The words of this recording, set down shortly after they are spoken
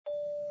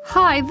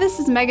Hi, this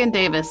is Megan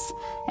Davis,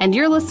 and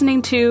you're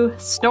listening to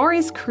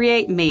Stories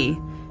Create Me,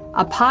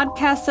 a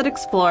podcast that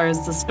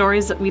explores the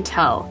stories that we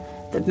tell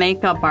that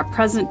make up our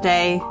present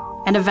day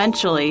and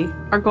eventually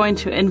are going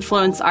to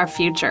influence our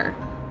future.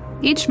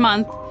 Each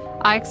month,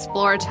 I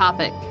explore a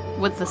topic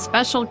with a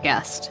special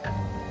guest.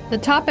 The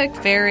topic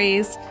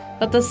varies,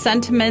 but the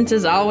sentiment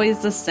is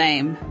always the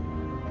same.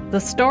 The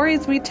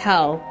stories we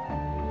tell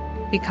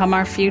become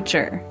our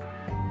future.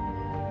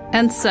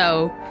 And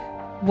so,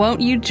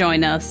 won't you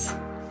join us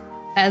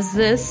as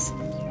this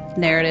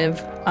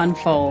narrative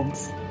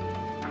unfolds?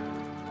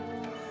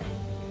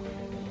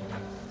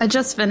 I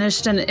just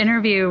finished an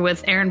interview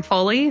with Aaron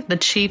Foley, the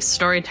chief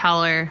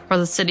storyteller for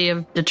the city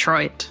of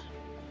Detroit.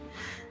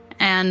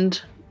 And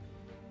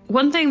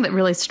one thing that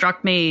really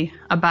struck me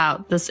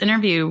about this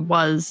interview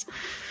was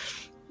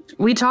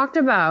we talked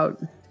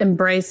about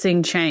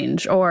embracing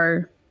change,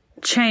 or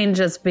change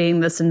as being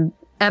this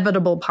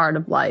inevitable part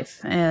of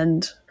life.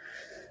 And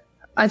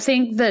I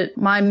think that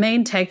my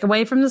main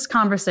takeaway from this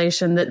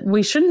conversation that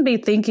we shouldn't be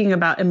thinking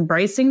about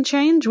embracing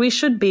change. We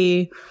should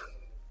be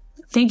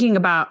thinking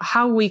about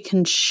how we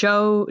can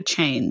show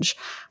change,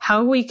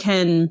 how we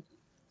can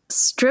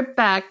strip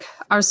back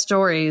our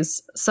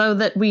stories so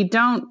that we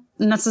don't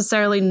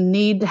necessarily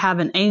need to have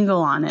an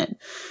angle on it.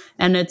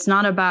 And it's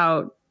not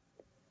about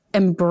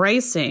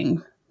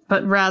embracing,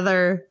 but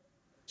rather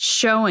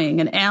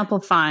showing and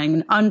amplifying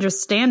and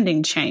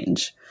understanding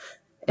change.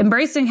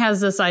 Embracing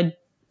has this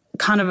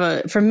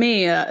for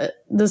me,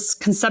 this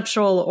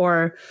conceptual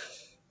or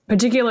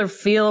particular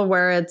feel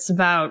where it's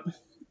about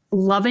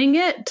loving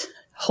it,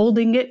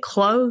 holding it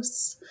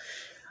close.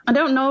 I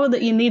don't know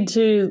that you need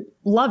to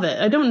love it.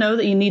 I don't know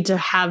that you need to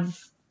have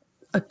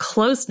a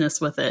closeness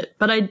with it.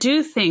 But I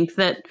do think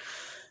that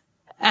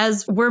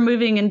as we're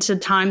moving into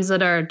times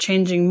that are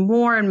changing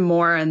more and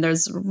more, and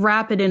there's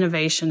rapid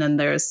innovation and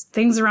there's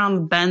things around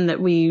the bend that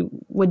we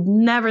would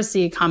never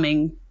see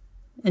coming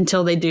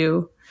until they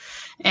do.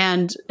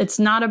 And it's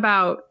not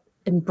about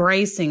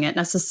embracing it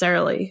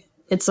necessarily.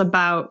 It's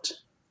about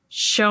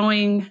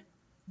showing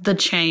the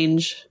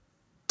change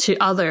to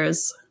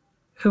others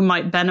who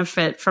might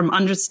benefit from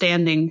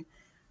understanding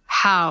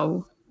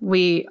how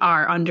we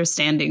are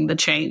understanding the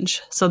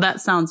change. So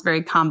that sounds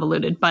very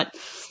convoluted, but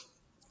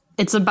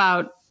it's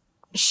about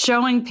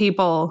showing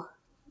people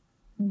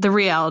the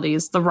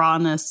realities, the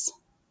rawness,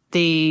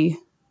 the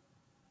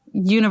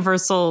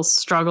universal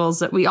struggles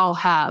that we all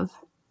have,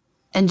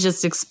 and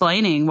just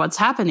explaining what's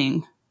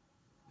happening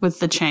with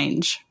the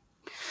change.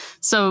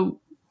 So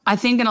I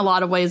think in a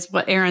lot of ways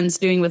what Aaron's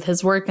doing with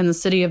his work in the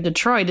city of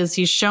Detroit is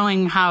he's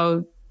showing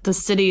how the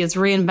city is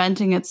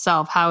reinventing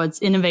itself, how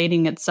it's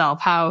innovating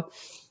itself, how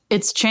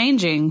it's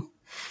changing.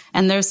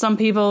 And there's some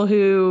people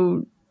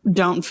who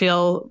don't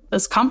feel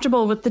as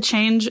comfortable with the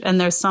change,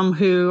 and there's some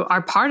who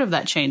are part of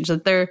that change,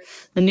 that they're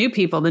the new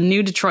people, the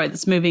new Detroit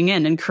that's moving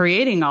in and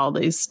creating all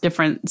these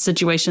different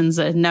situations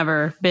that had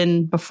never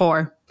been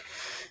before.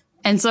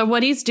 And so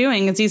what he's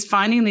doing is he's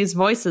finding these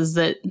voices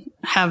that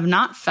have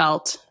not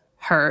felt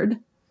heard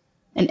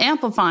and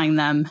amplifying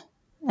them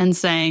and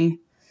saying,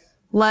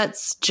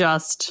 let's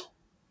just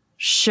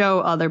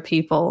show other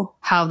people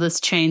how this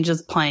change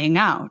is playing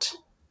out.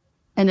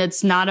 And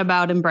it's not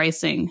about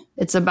embracing.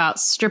 It's about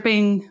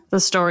stripping the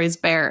stories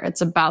bare.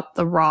 It's about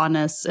the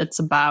rawness. It's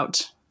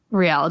about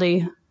reality.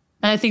 And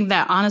I think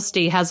that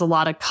honesty has a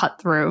lot of cut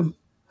through.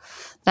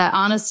 That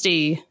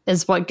honesty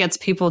is what gets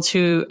people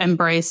to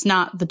embrace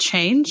not the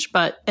change,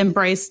 but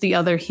embrace the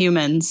other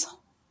humans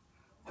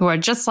who are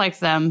just like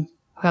them,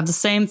 who have the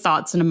same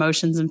thoughts and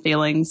emotions and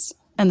feelings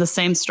and the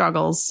same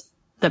struggles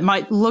that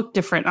might look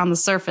different on the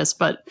surface.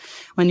 But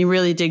when you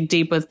really dig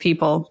deep with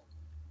people,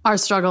 our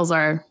struggles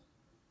are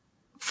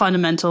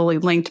fundamentally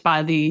linked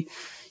by the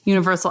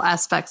universal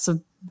aspects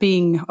of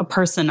being a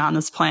person on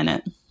this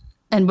planet.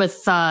 And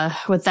with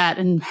that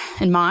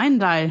in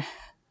mind, I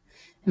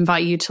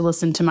invite you to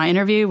listen to my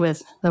interview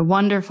with the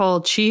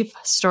wonderful chief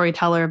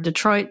storyteller of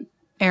Detroit,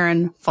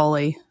 Aaron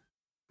Foley.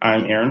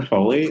 I'm Aaron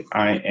Foley.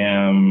 I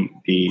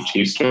am the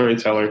chief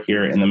storyteller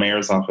here in the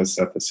mayor's office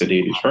at the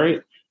city of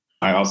Detroit.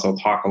 I also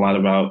talk a lot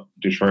about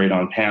Detroit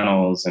on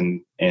panels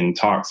and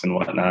talks and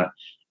whatnot.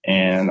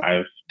 And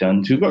I've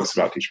done 2 books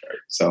about Detroit.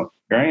 So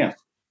here I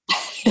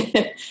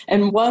am.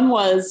 And one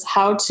was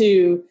how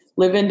to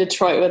live in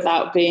Detroit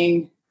without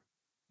being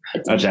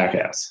a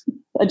jackass.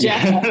 A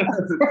jackass.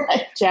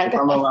 Right, jackass.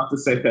 I'm allowed to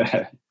say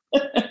that.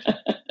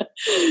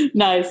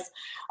 Nice.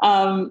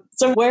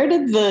 So where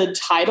did the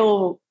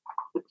title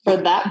for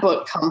that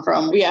book come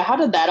from? Yeah, how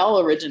did that all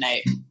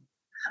originate?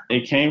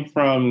 It came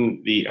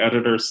from the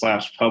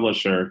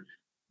editor/publisher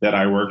that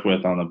I worked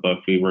with on the book.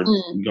 We were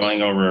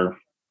going over,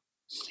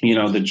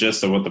 the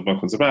gist of what the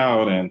book was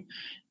about,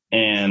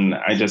 and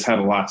I just had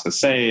a lot to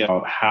say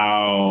about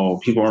how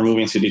people were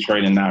moving to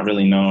Detroit and not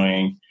really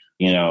knowing,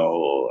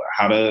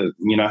 how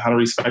to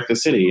respect the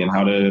city and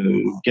how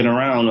to get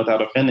around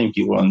without offending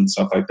people and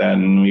stuff like that.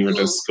 And we were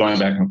just going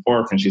back and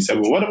forth. And she said,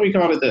 well, what do we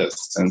call it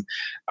this? And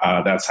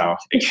that's how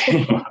it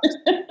came up.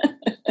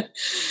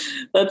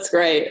 That's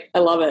great. I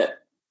love it.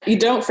 You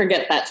don't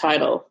forget that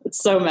title.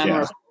 It's so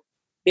memorable.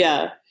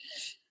 Yeah.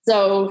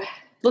 So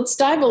let's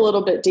dive a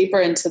little bit deeper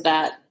into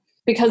that,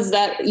 because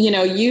that,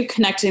 you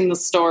connecting the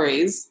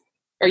stories,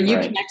 or you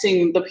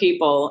connecting the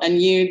people,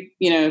 and you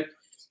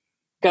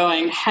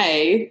going,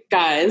 hey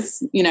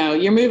guys,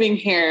 you're moving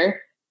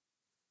here.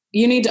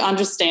 You need to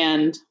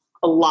understand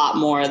a lot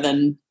more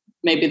than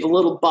maybe the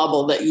little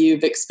bubble that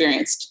you've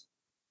experienced.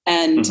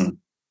 And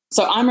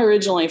so I'm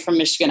originally from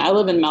Michigan. I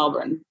live in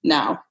Melbourne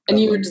now. And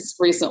you were just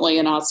recently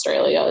in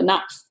Australia.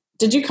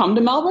 Did you come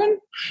to Melbourne?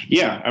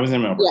 Yeah, I was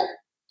in Melbourne.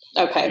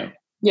 Yeah. Okay.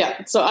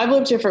 Yeah. So I've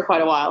lived here for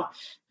quite a while.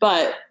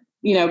 But,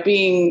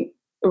 being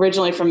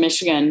originally from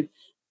Michigan,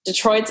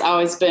 Detroit's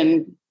always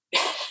been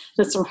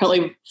this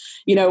really,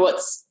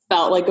 what's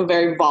felt like a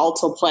very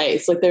volatile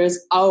place. Like there's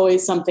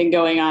always something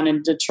going on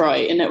in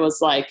Detroit. And it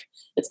was like,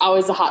 it's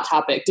always a hot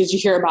topic. Did you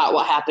hear about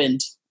what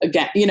happened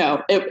again?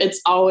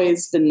 It's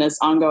always been this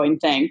ongoing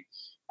thing.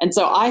 And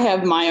so I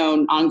have my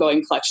own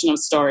ongoing collection of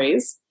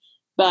stories,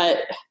 but,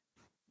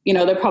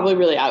 they're probably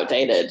really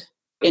outdated.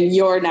 And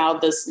you're now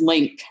this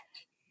link.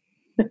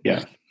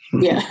 Yeah.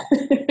 Yeah.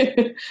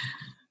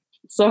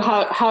 So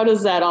how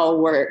does that all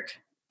work?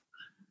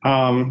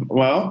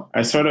 Well,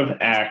 I sort of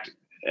act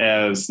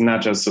as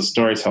not just a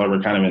storyteller,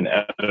 but kind of an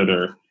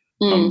editor,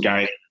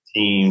 guiding the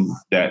team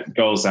that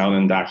goes out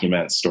and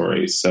documents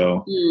stories.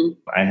 So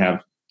I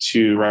have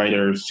 2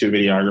 writers, 2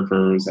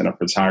 videographers, and a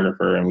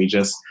photographer, and we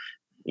just,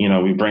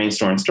 we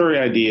brainstorm story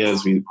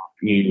ideas.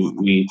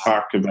 We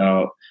talk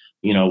about,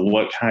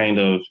 what kind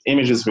of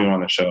images we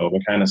want to show,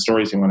 what kind of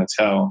stories we want to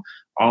tell,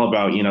 all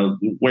about,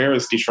 where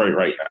is Detroit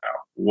right now?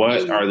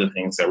 What are the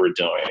things that we're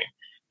doing?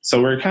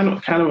 So we're kind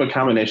of a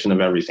combination of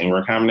everything.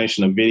 We're a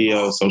combination of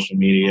video, social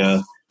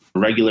media,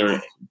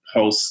 regular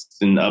posts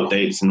and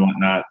updates and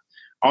whatnot,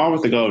 all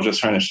with the goal of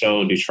just trying to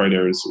show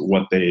Detroiters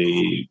what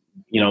they,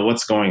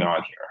 what's going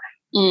on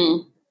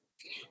here.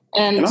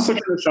 And also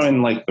kind of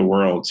showing like the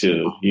world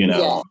too,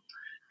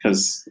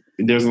 because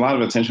there's a lot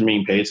of attention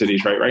being paid to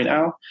Detroit right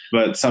now,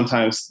 but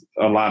sometimes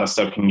a lot of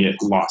stuff can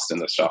get lost in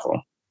the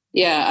shuffle.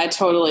 Yeah, I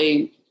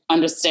totally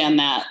understand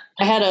that.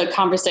 I had a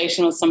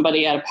conversation with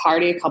somebody at a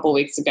party a couple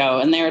weeks ago,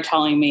 and they were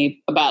telling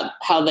me about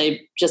how they've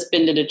just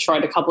been to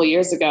Detroit a couple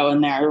years ago,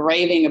 and they're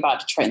raving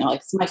about Detroit. And they're like,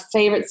 it's my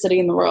favorite city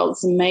in the world.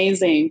 It's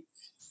amazing.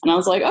 And I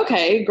was like,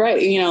 okay,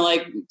 great.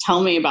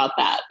 Tell me about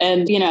that.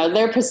 And,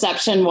 their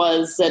perception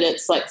was that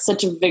it's like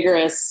such a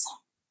vigorous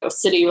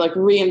city, like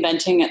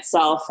reinventing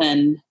itself.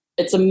 And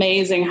it's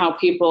amazing how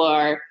people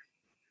are,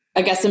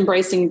 I guess,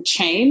 embracing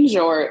change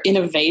or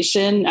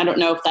innovation. I don't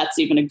know if that's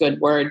even a good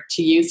word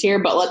to use here,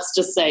 but let's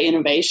just say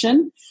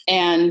innovation.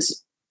 And,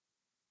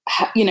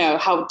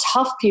 how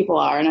tough people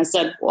are. And I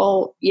said,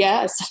 well,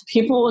 yes,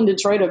 people in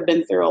Detroit have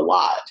been through a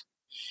lot.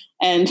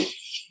 And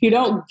you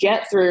don't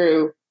get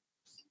through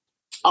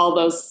all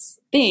those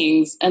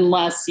things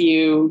unless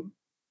you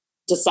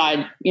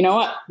decide, you know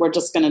what, we're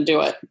just going to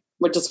do it.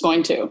 We're just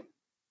going to.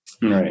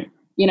 Right.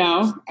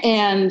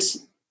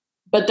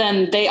 But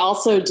then they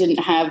also didn't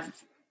have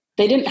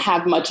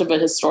much of a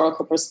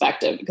historical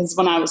perspective, because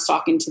when I was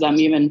talking to them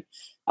even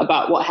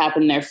about what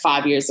happened there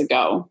 5 years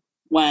ago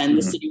when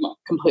the city went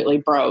completely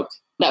broke,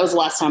 that was the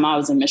last time I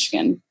was in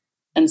Michigan.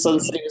 And so the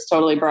city was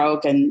totally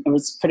broke, and it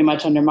was pretty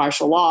much under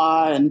martial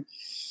law. And,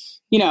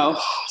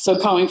 so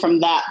coming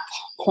from that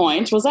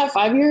point, was that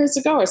 5 years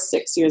ago or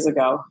 6 years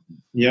ago?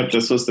 Yep.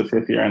 This was the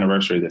 5th year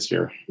anniversary this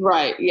year.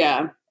 Right.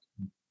 Yeah.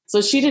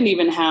 So she didn't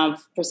even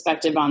have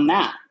perspective on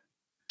that.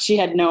 She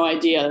had no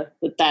idea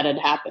that had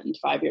happened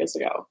 5 years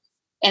ago.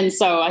 And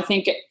so I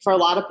think for a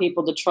lot of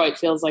people, Detroit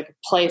feels like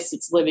a place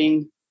that's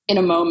living in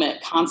a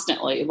moment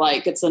constantly.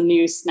 Like it's a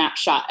new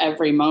snapshot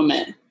every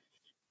moment.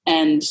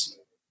 And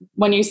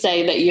when you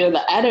say that you're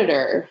the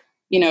editor,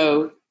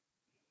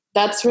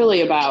 that's really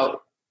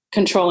about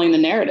controlling the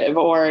narrative,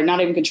 or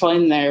not even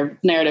controlling the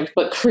narrative,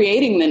 but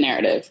creating the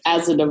narrative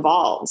as it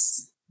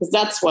evolves. Because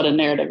that's what a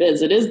narrative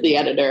is. It is the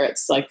editor.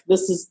 It's like,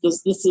 this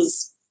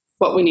is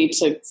what we need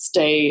to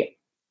stay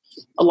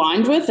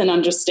aligned with and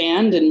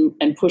understand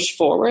and push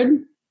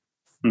forward.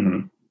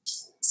 Mm-hmm.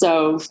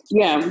 So,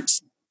 yeah.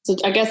 So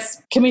I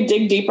guess, can we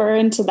dig deeper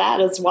into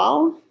that as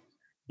well?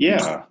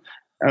 Yeah.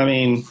 I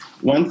mean,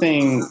 one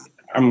thing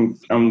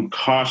I'm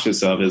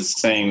cautious of is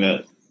saying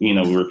that,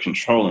 we're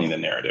controlling the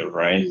narrative,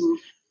 right? Mm-hmm.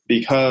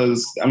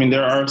 Because,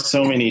 there are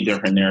so many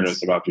different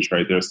narratives about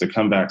Detroit. There's the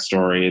comeback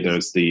story.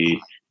 There's the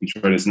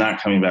Detroit is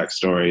not coming back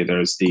story.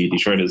 There's the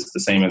Detroit is the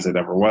same as it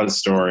ever was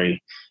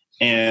story.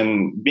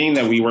 And being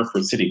that we work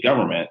for city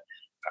government,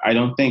 I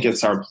don't think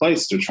it's our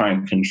place to try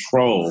and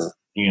control,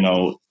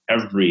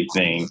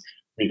 everything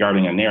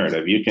regarding a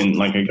narrative. You can,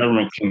 like, a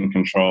government can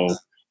control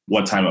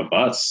what time a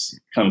bus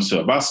comes to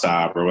a bus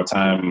stop, or what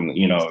time,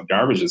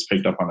 garbage is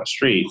picked up on the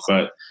street.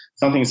 But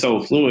something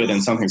so fluid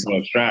and something so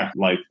abstract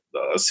like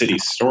a city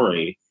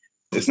story,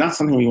 it's not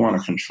something we want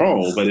to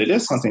control, but it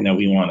is something that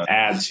we want to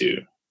add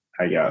to,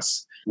 I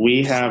guess.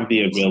 We have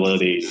the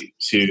ability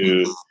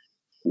to,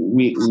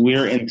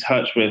 we're in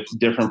touch with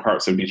different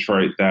parts of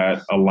Detroit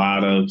that a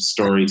lot of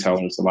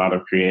storytellers, a lot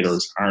of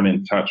creators aren't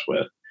in touch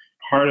with.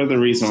 part of the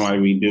reason why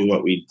we do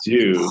what we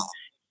do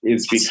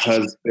is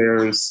because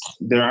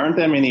there aren't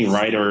that many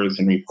writers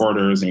and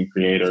reporters and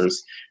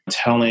creators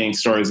telling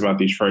stories about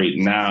Detroit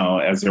now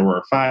as there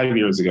were 5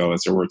 years ago,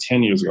 as there were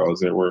 10 years ago, as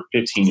there were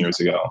 15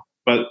 years ago.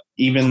 But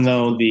even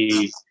though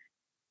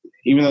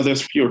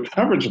there's fewer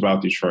coverage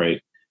about Detroit,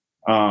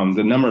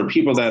 the number of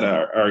people that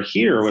are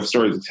here with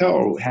stories to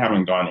tell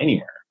haven't gone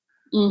anywhere.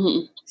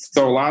 Mm-hmm.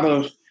 So a lot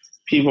of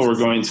people were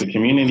going to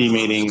community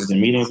meetings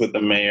and meetings with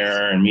the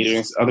mayor and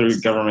meetings, other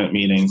government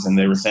meetings, and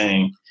they were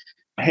saying,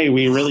 hey,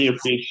 we really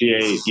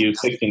appreciate you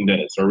fixing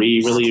this, or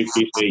we really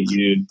appreciate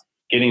you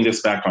getting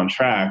this back on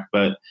track.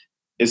 But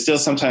it still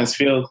sometimes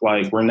feels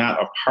like we're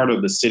not a part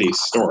of the city's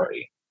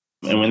story.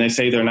 And when they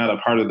say they're not a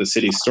part of the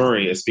city's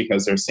story, it's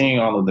because they're seeing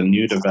all of the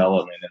new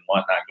development and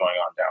whatnot going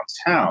on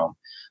downtown.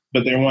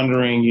 But they're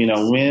wondering,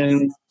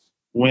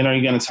 when are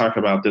you going to talk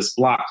about this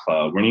block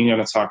club? When are you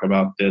going to talk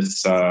about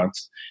this,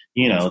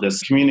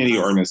 this community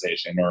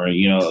organization, or,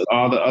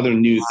 all the other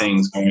new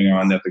things going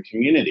on that the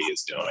community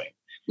is doing?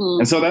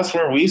 And so that's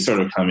where we sort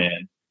of come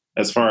in,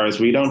 as far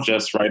as we don't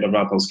just write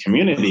about those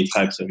community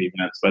types of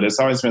events, but it's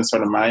always been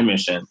sort of my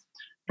mission.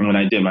 And when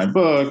I did my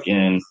book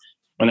and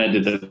when I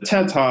did the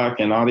TED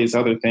Talk and all these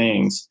other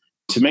things,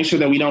 to make sure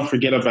that we don't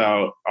forget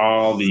about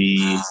all the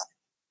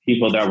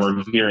people that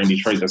were here in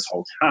Detroit this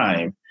whole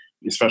time,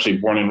 especially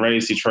born and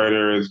raised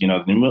Detroiters,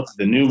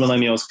 the new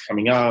millennials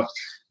coming up.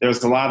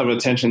 There's a lot of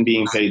attention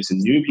being paid to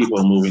new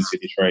people moving to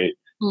Detroit,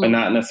 but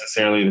not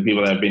necessarily the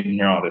people that have been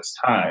here all this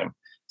time.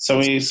 So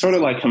we sort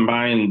of like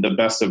combined the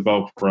best of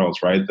both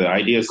worlds, right? The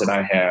ideas that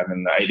I had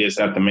and the ideas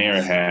that the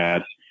mayor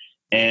had.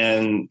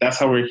 And that's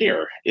how we're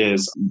here,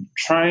 is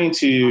trying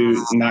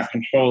to not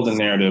control the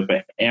narrative,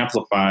 but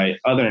amplify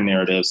other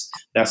narratives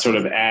that sort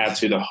of add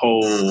to the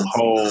whole,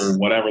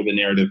 whatever the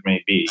narrative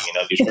may be.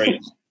 Detroit,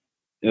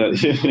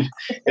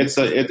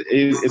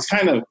 it's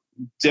kind of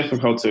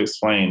difficult to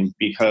explain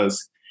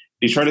because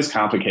Detroit is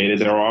complicated.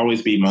 There will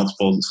always be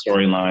multiple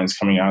storylines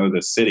coming out of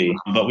the city,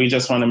 but we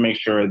just want to make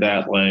sure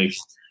that,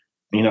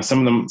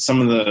 some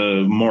of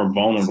the more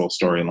vulnerable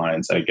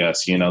storylines, I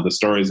guess, the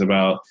stories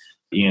about,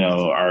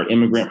 our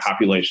immigrant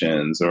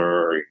populations,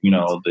 or,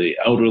 the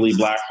elderly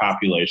Black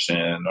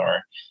population,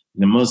 or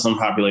the Muslim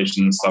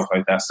population and stuff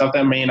like that. Stuff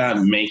that may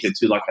not make it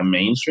to like a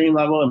mainstream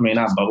level. It may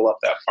not bubble up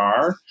that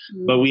far,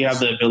 but we have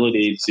the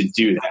ability to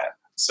do that.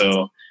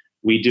 So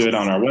we do it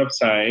on our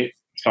website.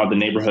 It's called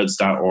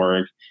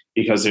theneighborhoods.org.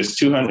 Because there's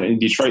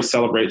 200, Detroit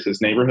celebrates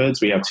its neighborhoods.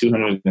 We have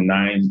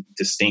 209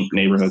 distinct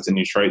neighborhoods in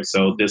Detroit.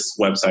 So this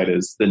website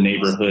is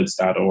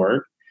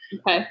theneighborhoods.org.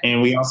 Okay.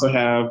 And we also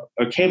have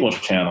a cable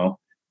channel.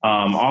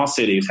 All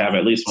cities have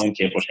at least one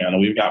cable channel.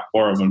 We've got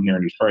 4 of them here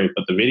in Detroit,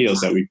 but the videos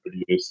that we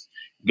produce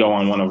go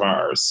on one of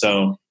ours.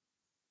 So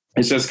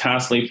it's just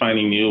constantly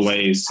finding new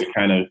ways to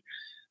kind of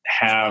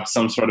have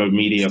some sort of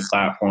media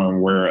platform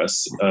where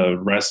a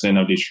resident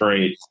of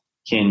Detroit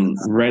can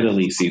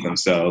readily see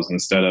themselves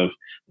instead of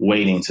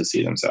waiting to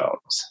see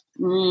themselves.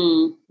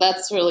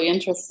 That's really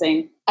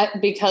interesting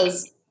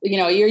because,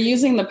 you're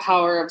using the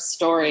power of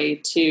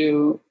story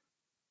to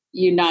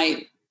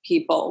unite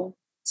people.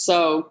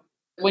 So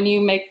when you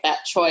make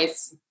that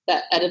choice,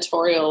 that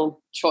editorial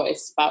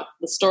choice about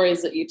the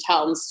stories that you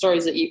tell and the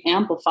stories that you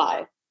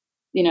amplify,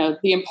 the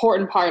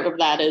important part of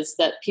that is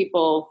that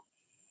people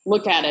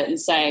look at it and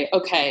say,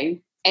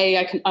 okay,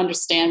 I can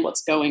understand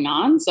what's going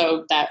on.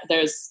 So that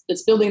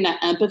it's building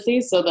that empathy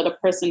so that a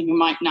person who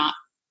might not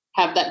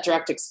have that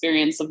direct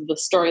experience of the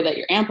story that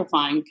you're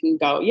amplifying can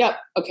go, yep,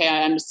 okay,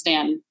 I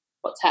understand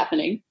what's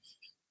happening.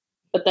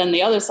 But then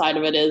the other side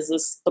of it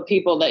is the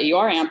people that you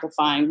are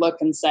amplifying look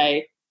and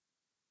say,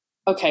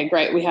 okay,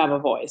 great, we have a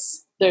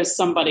voice. There's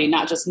somebody,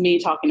 not just me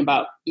talking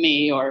about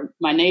me or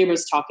my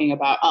neighbors talking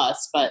about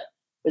us, but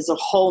there's a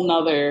whole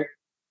nother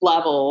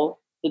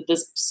level that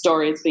this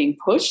story is being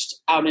pushed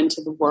out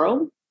into the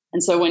world.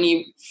 And so when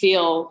you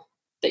feel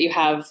that you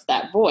have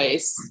that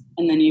voice,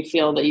 and then you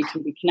feel that you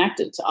can be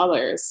connected to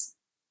others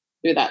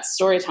through that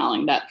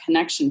storytelling, that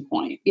connection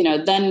point,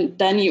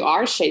 then you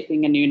are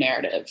shaping a new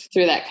narrative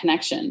through that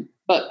connection.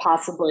 But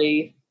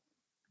possibly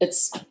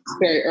it's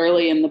very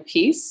early in the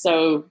piece,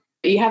 so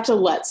you have to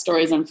let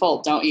stories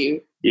unfold, don't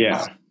you?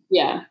 Yeah.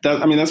 Yeah.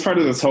 That's part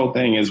of this whole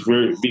thing is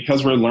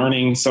because we're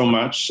learning so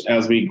much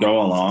as we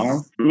go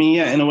along.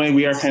 In a way,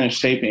 we are kind of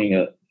shaping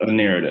a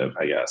narrative,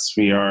 I guess.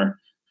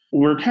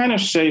 We're kind of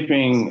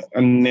shaping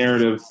a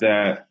narrative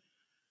that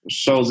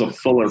shows a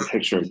fuller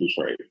picture of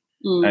Detroit,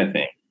 I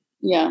think.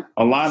 Yeah.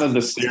 A lot of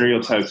the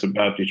stereotypes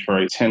about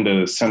Detroit tend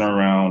to center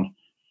around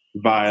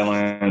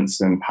violence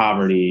and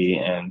poverty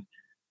and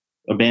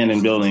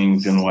abandoned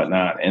buildings and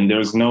whatnot. And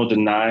there's no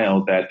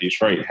denial that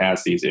Detroit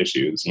has these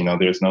issues.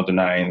 There's no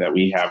denying that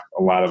we have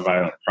a lot of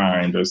violent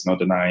crime. There's no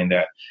denying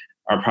that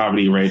our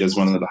poverty rate is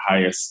one of the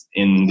highest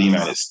in the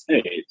United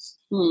States.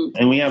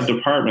 And we have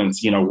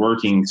departments,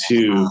 working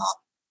to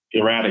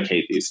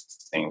eradicate these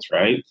things,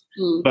 right?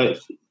 But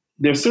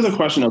there's still a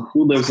question of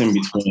who lives in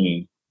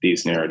between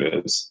these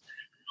narratives,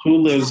 who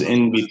lives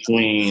in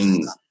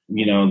between,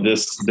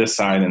 this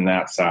side and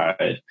that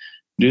side.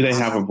 Do they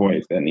have a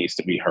voice that needs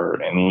to be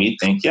heard? And we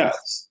think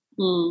yes.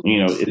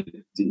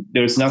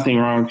 There's nothing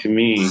wrong to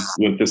me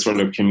with this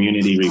sort of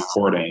community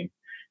reporting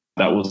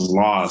that was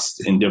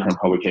lost in different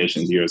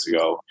publications years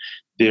ago.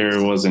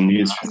 There is a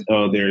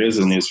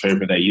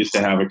newspaper that used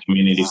to have a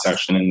community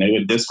section, and they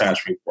would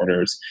dispatch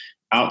reporters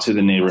out to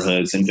the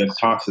neighborhoods and just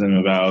talk to them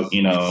about,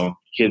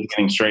 kids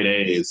getting straight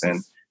A's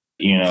and,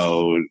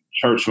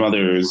 church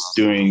mothers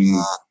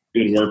doing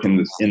good work in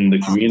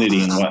the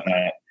community and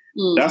whatnot.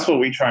 That's what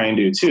we try and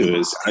do too,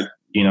 is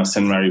I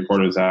send my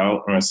reporters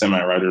out, or I send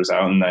my writers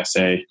out, and I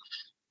say,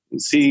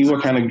 see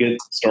what kind of good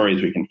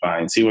stories we can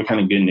find, see what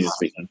kind of good news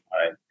we can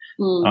find.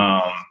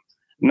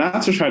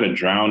 Not to try to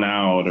drown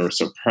out or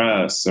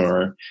suppress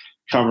or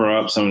cover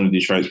up some of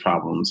Detroit's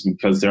problems,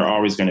 because they're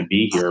always going to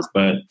be here.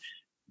 But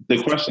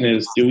the question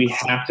is, do we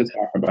have to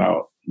talk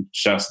about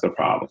just the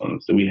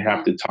problems? Do we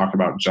have to talk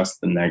about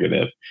just the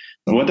negative?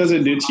 And what does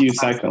it do to you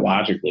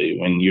psychologically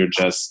when you're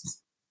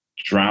just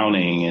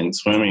drowning and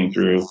swimming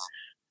through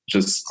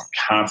just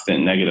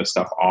constant negative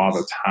stuff all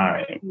the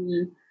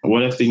time?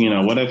 What if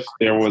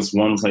there was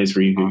one place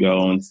where you could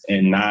go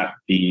and not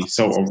be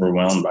so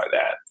overwhelmed by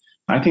that?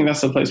 I think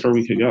that's the place where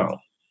we could go.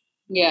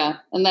 Yeah.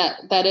 And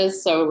that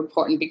is so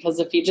important, because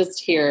if you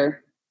just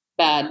hear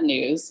bad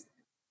news,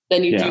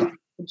 then you do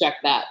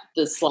project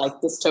this like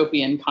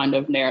dystopian kind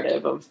of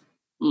narrative of,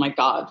 oh my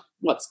God,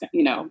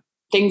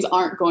 things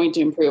aren't going to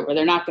improve, or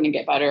they're not going to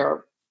get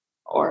better,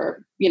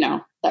 or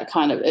that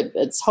kind of,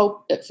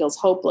 it feels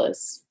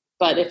hopeless.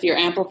 But if you're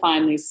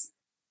amplifying these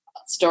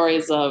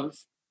stories of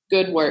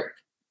good work,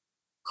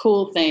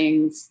 cool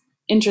things,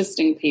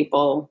 interesting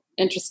people,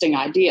 interesting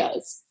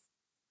ideas,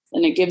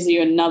 then it gives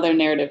you another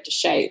narrative to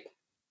shape.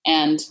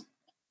 And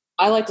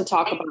I like to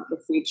talk about the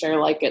future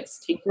like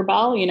it's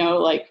Tinkerbell,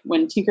 like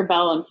when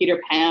Tinkerbell and Peter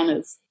Pan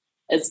is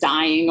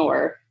dying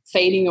or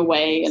fading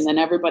away, and then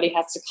everybody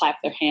has to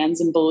clap their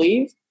hands and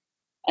believe.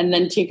 And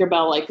then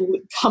Tinkerbell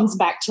comes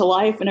back to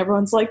life, and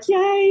everyone's like,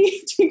 yay,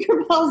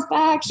 Tinkerbell's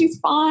back, she's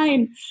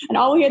fine. And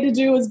all we had to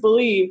do was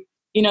believe.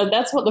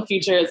 That's what the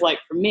future is like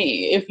for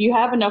me. If you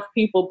have enough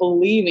people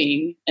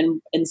believing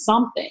in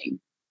something,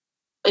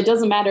 it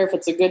doesn't matter if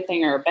it's a good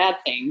thing or a bad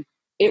thing,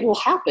 it will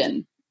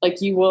happen.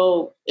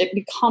 It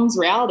becomes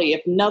reality.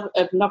 If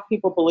enough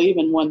people believe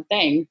in one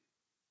thing,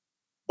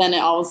 then it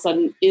all of a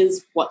sudden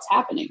is what's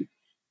happening.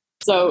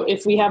 So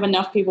if we have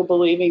enough people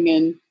believing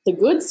in the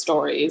good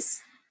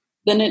stories,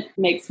 then it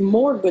makes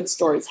more good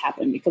stories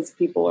happen, because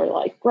people are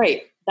like,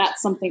 great,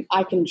 that's something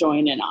I can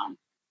join in on.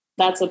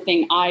 That's a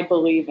thing I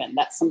believe in.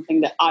 That's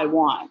something that I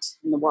want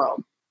in the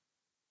world.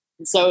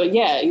 And so,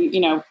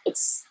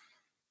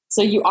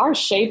 so you are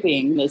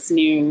shaping this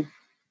new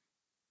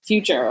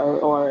future,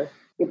 or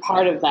you're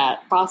part of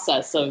that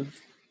process of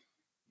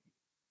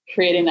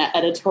creating that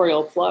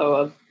editorial flow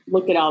of,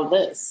 look at all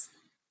this.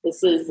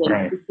 This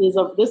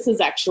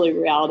is actually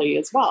reality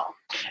as well.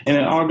 And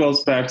it all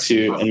goes back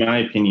to, in my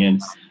opinion,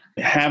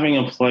 having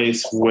a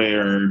place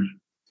where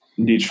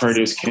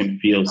Detroiters can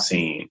feel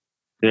seen.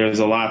 There's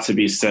a lot to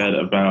be said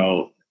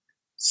about,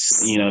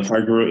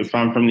 if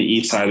I'm from the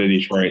east side of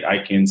Detroit, I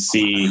can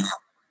see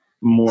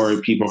more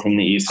people from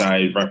the east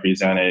side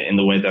represented in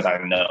the way that I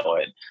know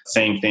it.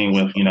 Same thing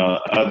with,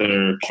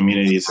 other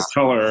communities of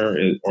color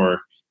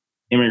or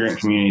immigrant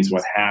communities,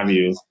 what have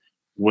you,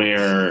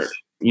 where,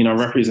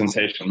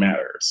 representation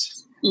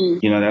matters.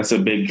 That's a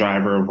big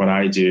driver of what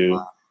I do.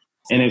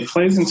 And it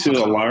plays into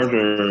a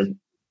larger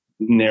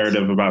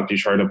narrative about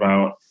Detroit,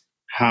 about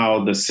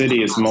how the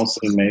city is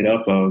mostly made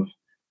up of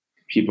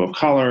people of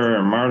color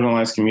or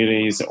marginalized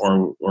communities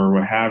or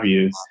what have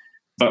you,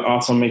 but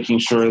also making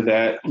sure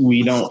that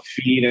we don't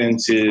feed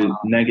into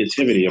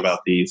negativity about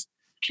these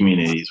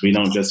communities. We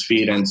don't just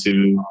feed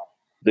into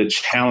the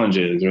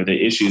challenges or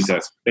the issues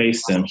that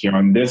face them here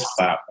on this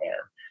platform.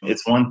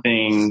 It's one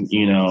thing,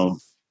 like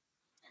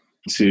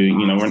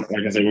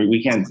I said,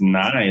 we can't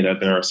deny that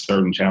there are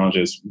certain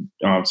challenges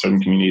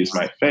certain communities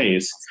might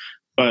face,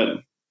 but,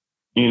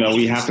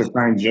 we have to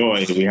find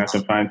joy. We have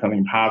to find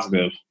something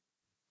positive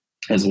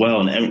as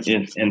well. And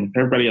if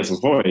everybody has a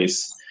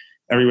voice,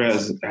 everybody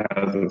has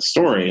a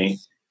story,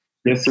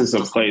 this is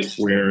a place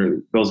where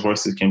those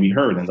voices can be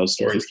heard and those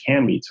stories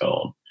can be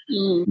told.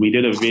 We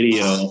did a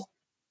video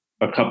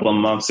a couple of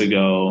months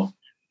ago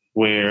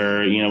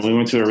where, we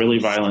went to a really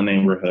violent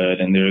neighborhood,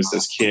 and there's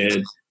this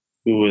kid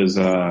who was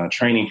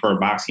training for a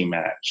boxing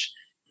match,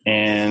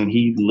 and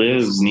he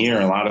lives near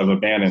a lot of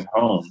abandoned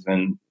homes.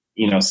 And,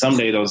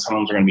 someday those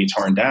homes are going to be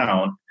torn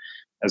down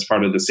as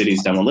part of the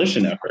city's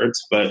demolition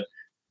efforts. But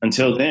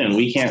until then,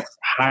 we can't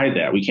hide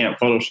that. We can't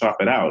Photoshop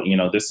it out.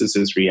 This is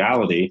his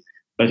reality,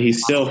 but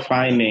he's still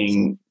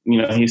finding,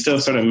 he's still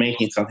sort of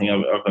making something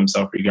of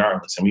himself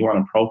regardless. And we want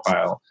to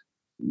profile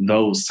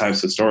those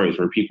types of stories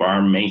where people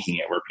are making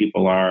it, where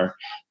people are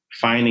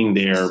finding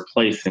their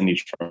place in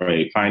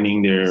Detroit,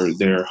 finding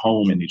their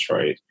home in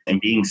Detroit, and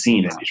being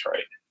seen in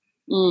Detroit.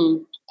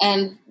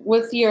 And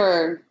with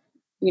your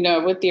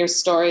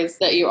stories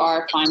that you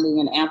are finding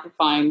and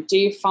amplifying, do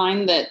you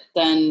find that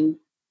then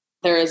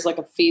there is like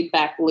a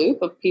feedback loop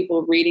of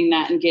people reading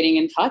that and getting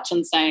in touch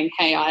and saying,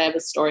 hey, I have a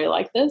story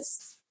like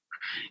this?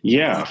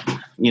 Yeah.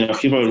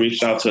 People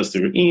reached out to us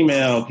through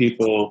email.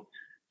 People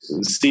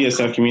see us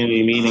at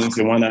community meetings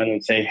and whatnot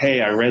and say,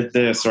 hey, I read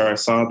this or I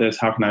saw this.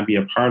 How can I be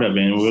a part of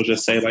it? And we'll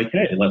just say like,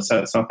 hey, let's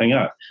set something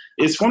up.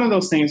 It's one of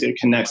those things that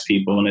connects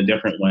people in a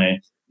different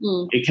way.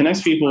 It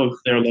connects people with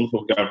their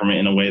local government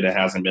in a way that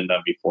hasn't been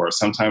done before.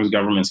 Sometimes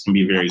governments can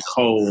be very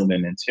cold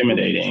and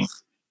intimidating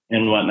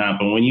and whatnot.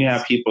 But when you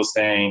have people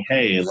saying,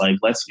 hey, like,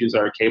 let's use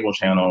our cable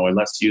channel or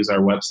let's use our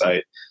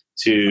website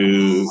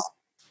to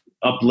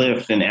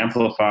uplift and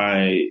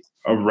amplify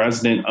a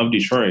resident of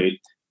Detroit,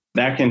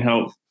 that can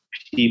help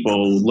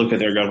people look at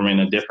their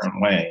government in a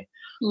different way.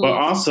 But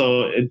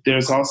also,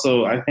 there's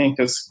also, I think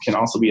this can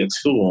also be a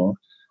tool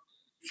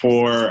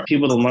for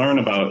people to learn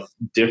about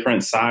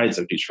different sides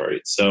of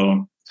Detroit.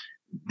 So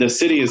the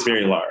city is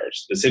very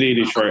large. The city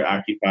of Detroit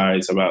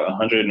occupies about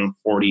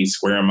 140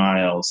 square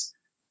miles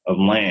of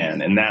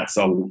land. And that's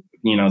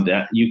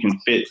that you can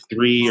fit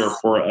 3 or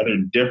 4 other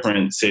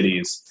different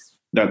cities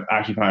that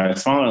occupy a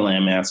smaller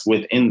landmass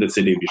within the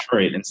city of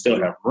Detroit and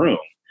still have room.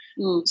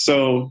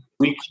 So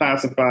we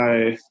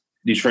classify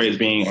Detroit as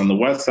being on the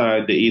west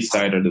side, the east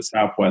side, or the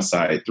southwest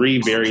side,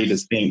 3 very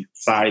distinct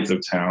sides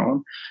of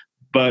town.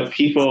 But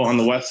people on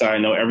the west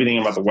side know everything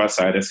about the west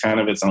side. It's kind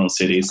of its own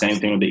city. Same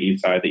thing with the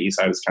east side. The east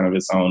side is kind of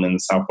its own, and the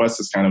southwest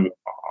is kind of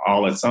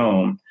all its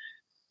own.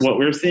 What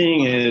we're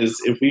seeing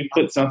is if we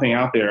put something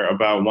out there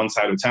about one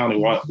side of town,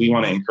 we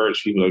want to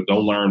encourage people to go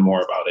learn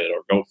more about it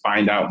or go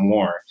find out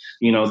more.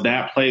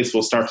 That place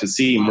will start to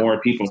see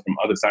more people from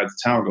other sides of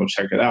town go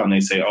check it out. And they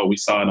say, oh, we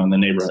saw it on the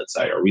neighborhood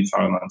site or we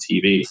saw it on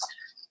TV.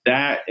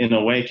 That, in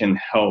a way, can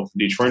help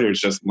Detroiters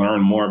just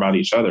learn more about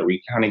each other.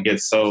 We kind of get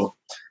so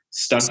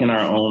stuck in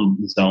our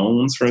own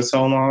zones for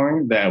so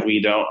long that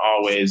we don't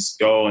always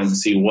go and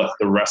see what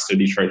the rest of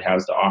Detroit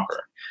has to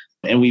offer.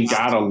 And we've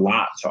got a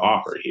lot to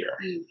offer here.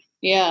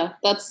 Yeah,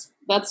 that's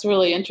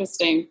really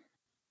interesting.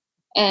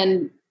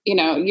 And,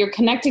 you're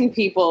connecting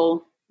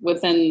people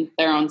within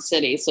their own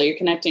city. So you're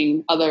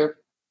connecting other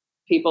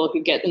people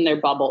who get in their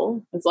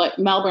bubble. It's like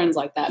Melbourne's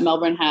like that.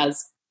 Melbourne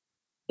has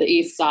the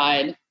east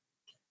side,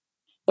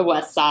 the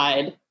west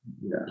side,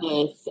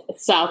 the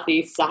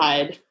southeast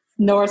side,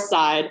 north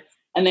side,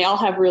 and they all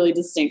have really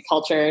distinct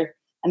culture.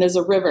 And there's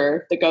a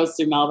river that goes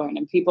through Melbourne,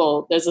 and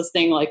there's this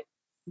thing like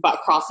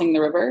about crossing the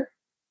river.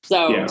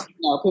 So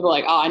people are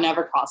like, oh, I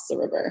never cross the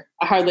river.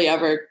 I hardly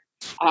ever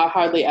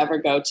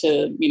go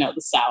to, the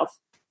south,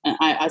 and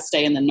I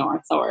stay in the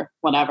north or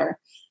whatever,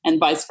 and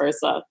vice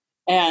versa.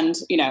 And,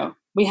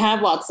 we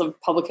have lots of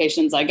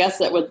publications, I guess,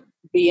 that would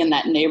be in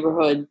that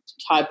neighborhood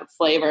type of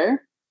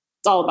flavor.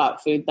 It's all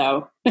about food,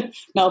 though.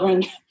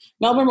 Melbourne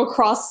will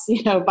cross,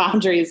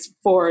 boundaries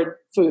for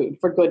food,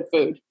 for good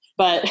food.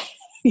 But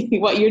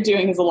what you're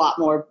doing is a lot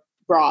more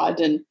broad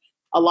and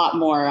a lot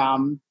more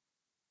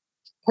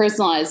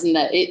personalized, in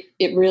that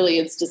it really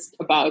is just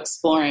about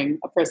exploring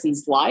a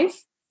person's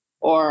life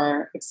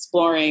or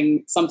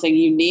exploring something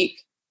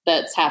unique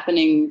that's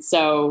happening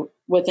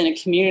within a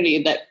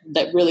community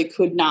that really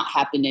could not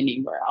happen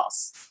anywhere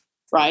else,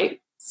 right?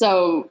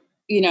 So,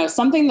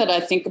 something that I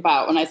think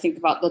about when I think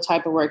about the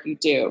type of work you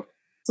do.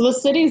 So the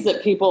cities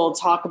that people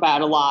talk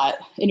about a lot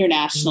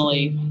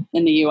internationally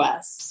in the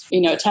US,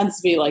 it tends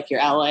to be like your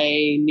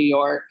LA, New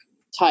York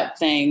type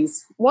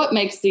things. What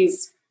makes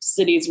these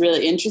cities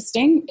really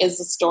interesting is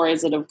the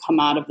stories that have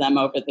come out of them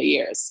over the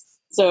years.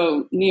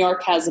 So New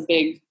York has a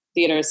big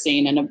theater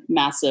scene and a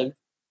massive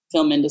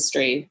film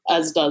industry,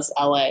 as does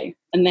LA.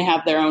 And they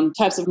have their own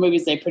types of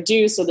movies they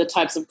produce, or the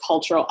types of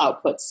cultural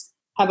outputs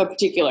have a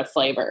particular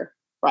flavor,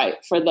 right,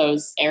 for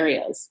those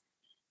areas.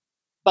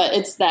 But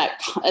it's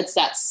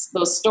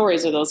those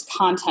stories or those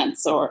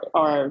contents or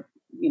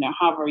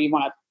however you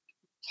want to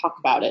talk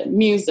about it,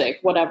 music,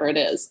 whatever it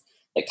is,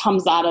 that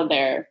comes out of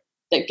there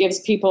that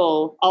gives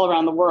people all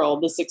around the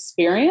world this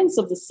experience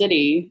of the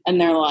city. And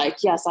they're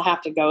like, yes, I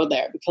have to go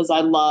there because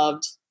I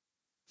loved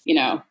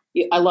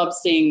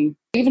seeing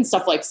even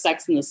stuff like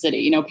Sex and the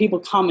City. People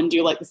come and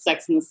do like the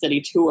Sex and the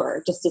City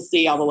tour just to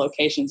see all the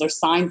locations, or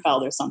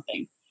Seinfeld or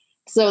something.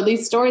 So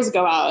these stories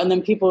go out, and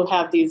then people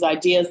have these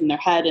ideas in their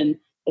head, and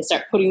they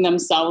start putting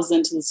themselves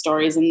into the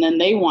stories, and then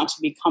they want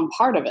to become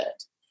part of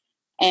it.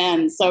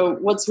 And so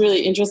what's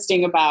really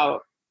interesting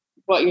about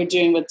what you're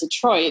doing with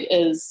Detroit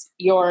is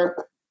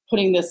you're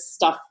putting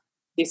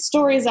these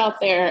stories out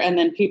there, and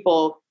then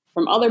people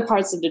from other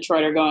parts of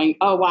Detroit are going,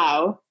 oh,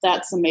 wow,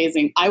 that's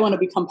amazing. I want to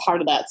become part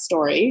of that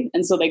story.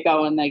 And so they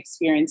go and they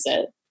experience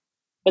it.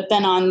 But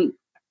then on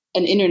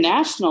an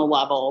international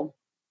level,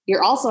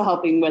 you're also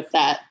helping with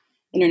that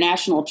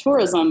international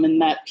tourism,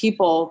 and that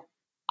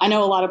I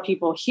know a lot of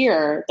people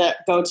here that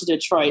go to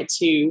Detroit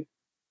to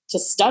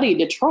study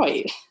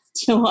Detroit,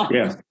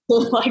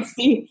 to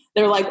see,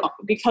 they're like,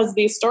 because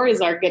these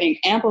stories are getting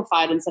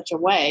amplified in such a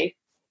way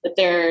that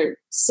they're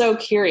so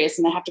curious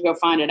and they have to go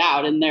find it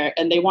out, and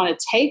they want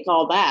to take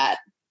all that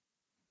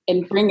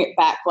and bring it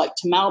back like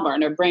to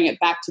Melbourne, or bring it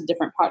back to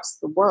different parts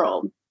of the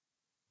world.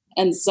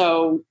 And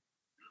so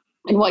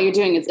And what you're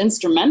doing is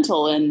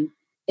instrumental in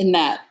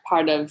that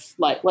part of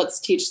like, let's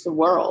teach the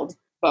world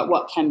about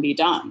what can be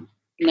done.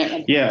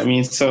 Yeah, I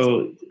mean,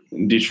 so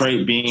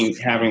Detroit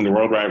having the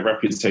worldwide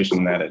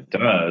reputation that it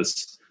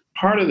does,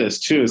 part of this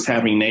too is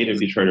having native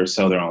Detroiters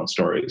tell their own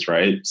stories,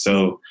 right?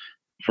 So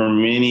for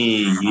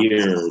many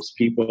years,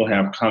 people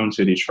have come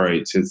to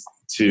Detroit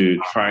to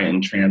try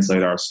and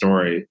translate our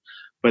story,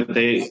 but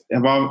they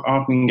have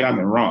often gotten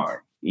it wrong.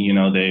 You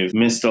know, they've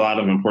missed a lot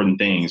of important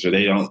things, or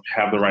they don't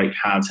have the right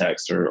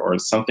context, or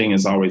something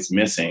is always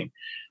missing.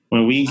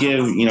 When we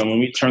when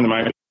we turn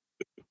the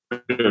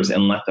microphones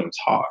and let them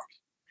talk,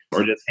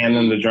 or just hand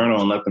them the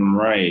journal and let them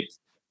write,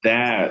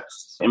 that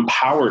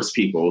empowers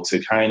people to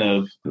kind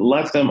of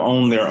let them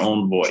own their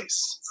own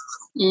voice.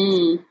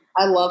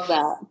 I love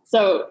that.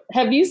 So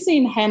have you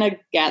seen Hannah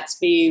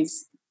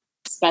Gatsby's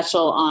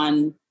special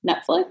on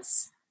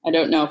Netflix? I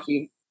don't know if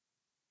you've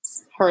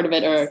heard of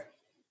it or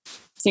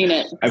seen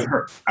it.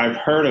 I've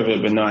heard of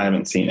it, but no, I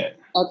haven't seen it.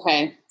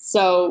 Okay.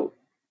 So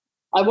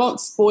I won't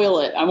spoil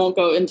it. I won't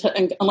go into,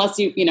 unless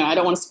I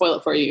don't want to spoil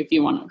it for you if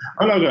you want to.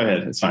 Oh, no, go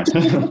ahead. It's fine.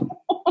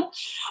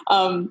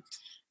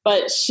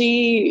 But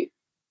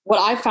what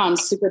I found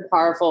super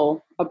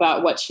powerful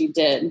about what she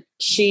did,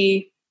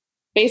 she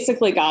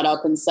basically got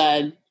up and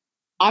said,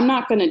 I'm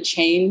not going to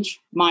change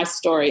my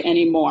story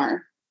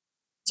anymore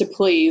to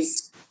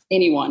please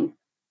anyone.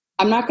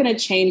 I'm not going to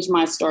change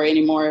my story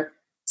anymore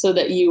so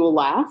that you will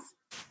laugh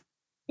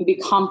and be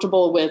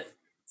comfortable with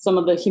some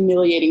of the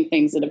humiliating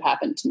things that have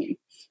happened to me.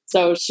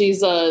 So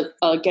she's a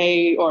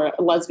gay or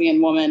a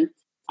lesbian woman,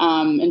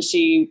 and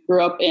she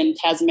grew up in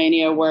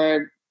Tasmania,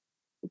 where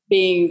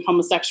being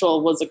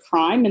homosexual was a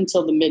crime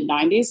until the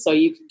mid-90s, so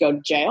you could go to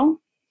jail.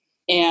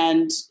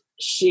 And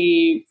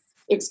she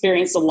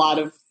experienced a lot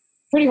of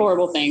pretty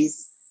horrible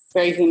things,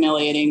 very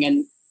humiliating,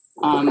 and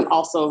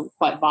also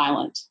quite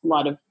violent. A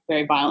lot of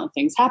very violent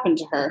things happened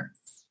to her.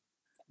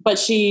 But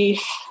she,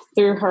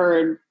 through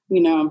her,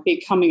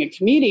 becoming a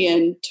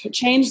comedian,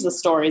 changed the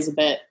stories a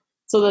bit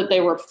so that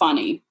they were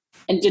funny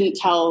and didn't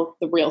tell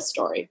the real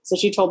story. So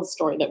she told the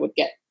story that would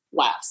get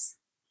laughs.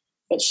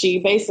 But she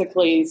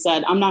basically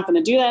said, I'm not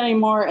going to do that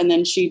anymore. And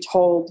then she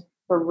told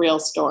her real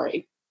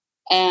story.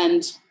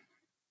 And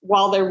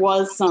while there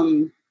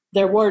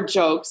were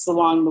jokes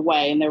along the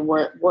way, and there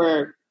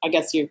were I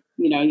guess, your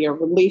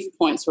relief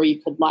points where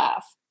you could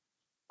laugh,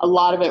 a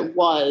lot of it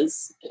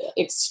was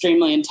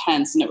extremely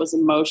intense and it was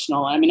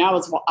emotional. I mean, I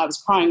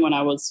was crying when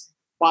I was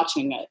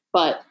watching it.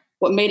 But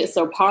what made it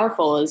so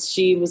powerful is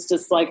she was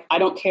just like, I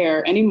don't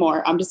care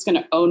anymore. I'm just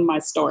going to own my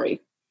story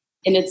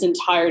in its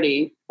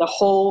entirety, the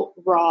whole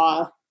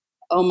raw,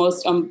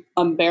 almost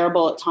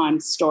unbearable at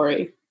times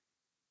story.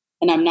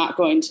 And I'm not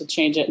going to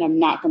change it, and I'm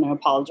not going to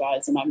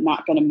apologize, and I'm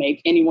not going to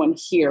make anyone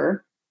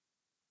here.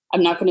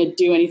 I'm not going to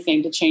do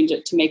anything to change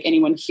it to make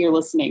anyone here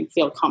listening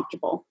feel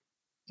comfortable,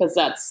 because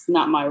that's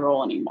not my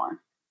role anymore.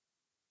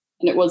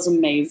 And it was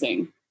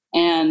amazing.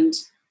 And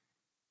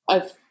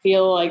I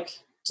feel like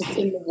just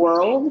in the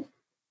world,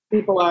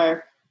 people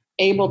are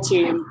able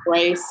to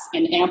embrace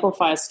and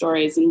amplify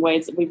stories in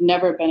ways that we've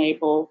never been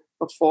able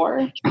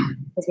before,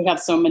 because we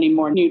have so many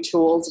more new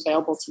tools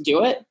available to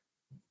do it.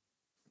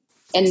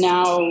 And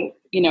now,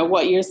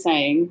 what you're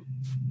saying,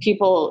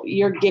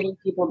 you're giving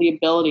people the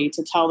ability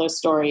to tell their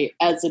story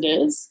as it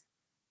is.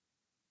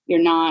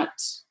 You're not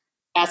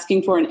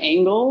asking for an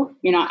angle.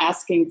 You're not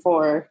asking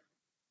for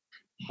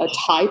a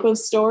type of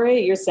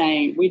story. You're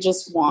saying, we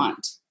just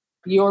want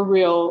your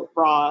real,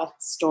 raw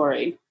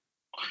story.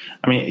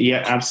 I mean,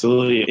 yeah,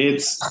 absolutely.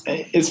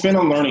 It's been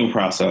a learning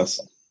process.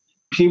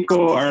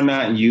 People are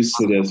not used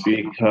to this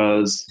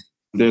because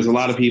there's a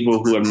lot of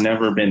people who have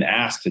never been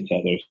asked to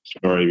tell their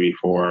story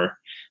before.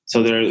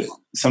 So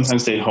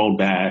sometimes they hold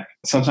back.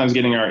 Sometimes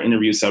getting our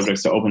interview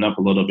subjects to open up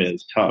a little bit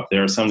is tough.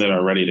 There are some that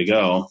are ready to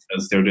go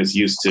because they're just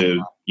used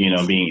to,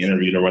 being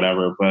interviewed or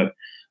whatever. But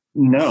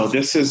no,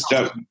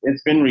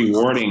 it's been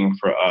rewarding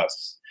for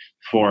us,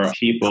 for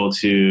people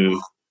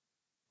to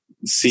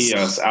see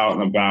us out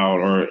and about,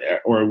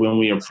 or when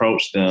we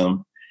approach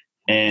them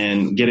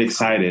and get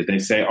excited. They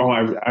say, oh,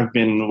 I've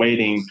been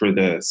waiting for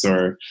this,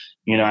 or,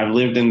 I've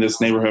lived in this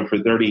neighborhood for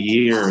 30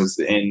 years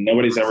and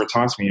nobody's ever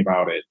talked to me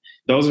about it.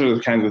 Those are the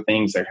kinds of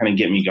things that kind of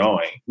get me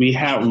going. We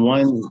had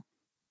one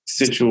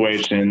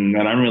situation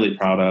that I'm really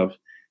proud of.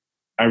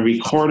 I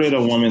recorded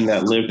a woman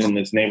that lived in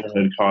this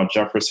neighborhood called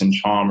Jefferson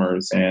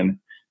Chalmers, and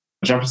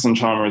Jefferson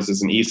Chalmers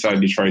is an East Side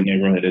Detroit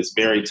neighborhood. It's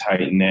very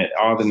tight knit.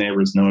 All the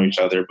neighbors know each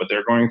other, but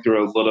they're going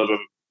through a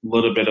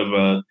little bit of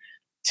a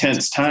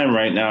tense time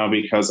right now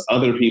because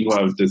other people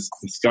have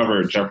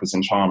discovered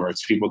Jefferson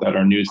Chalmers, people that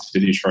are new to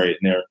Detroit,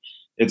 and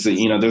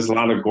there's a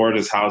lot of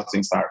gorgeous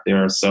housing stock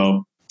there.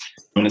 So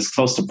when it's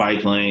close to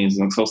bike lanes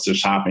and close to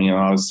shopping and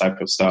all this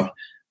type of stuff,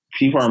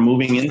 people are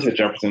moving into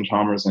Jefferson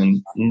Chalmers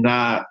and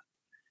not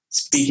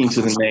speaking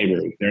to the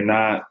neighbors. They're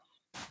not,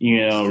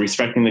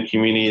 respecting the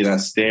community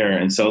that's there.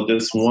 And so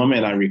this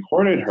woman, I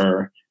recorded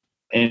her,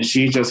 and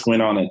she just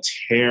went on a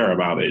tear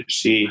about it.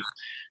 She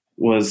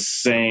was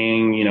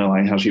saying,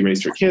 like how she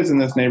raised her kids in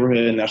this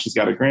neighborhood, and now she's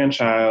got a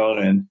grandchild,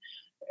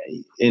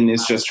 and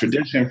it's just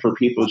tradition for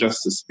people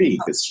just to speak.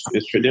 It's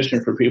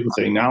tradition for people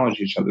to acknowledge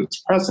each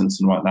other's presence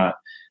and whatnot,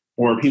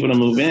 or people to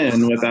move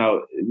in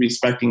without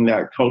respecting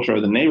that culture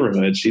of the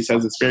neighborhood. She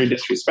says it's very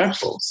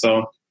disrespectful.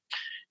 So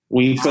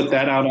we put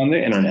that out on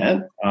the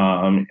internet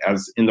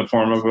as in the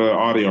form of an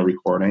audio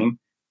recording,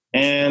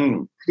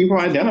 and people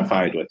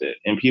identified with it.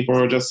 And people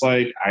were just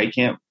like, I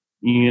can't,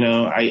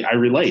 I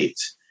relate.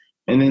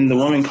 And then the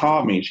woman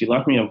called me. She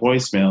left me a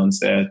voicemail and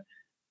said,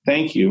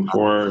 thank you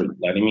for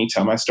letting me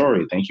tell my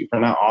story. Thank you for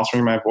not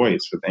altering my voice.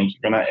 Thank you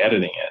for not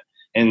editing it.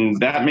 And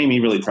that made me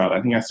really proud.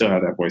 I think I still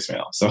have that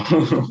voicemail. So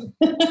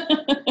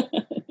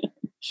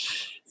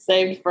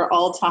saved for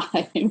all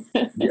time.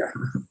 Yeah.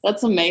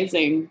 That's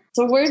amazing.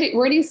 So where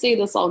do you see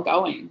this all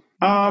going?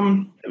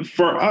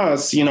 For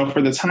us,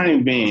 for the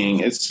time being,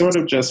 it's sort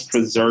of just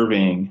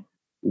preserving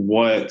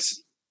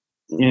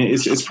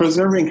it's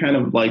preserving kind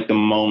of like the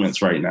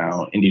moments right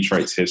now in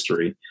Detroit's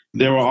history.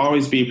 There will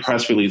always be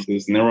press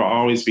releases and there will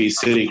always be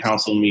city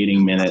council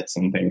meeting minutes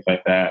and things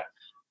like that.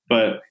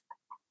 But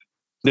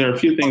there are a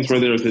few things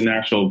where there's an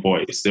actual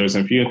voice. There's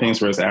a few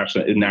things where it's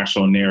actually an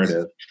actual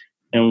narrative.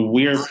 And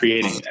we're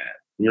creating that.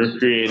 We're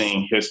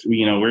creating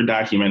history, we're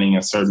documenting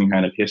a certain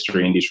kind of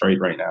history in Detroit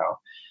right now.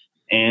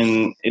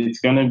 And it's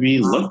going to be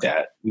looked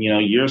at,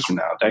 years from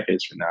now,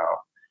 decades from now.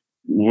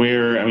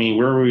 Where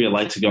would we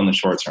like to go in the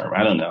short term?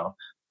 I don't know.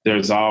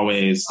 There's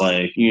always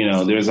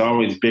there's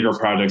always bigger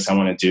projects I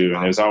want to do,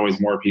 and there's always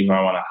more people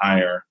I want to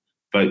hire.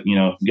 But,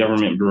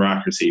 government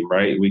bureaucracy,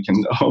 right? We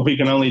can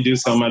only do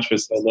so much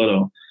with so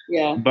little.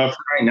 Yeah. But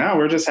for right now,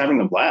 we're just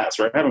having a blast.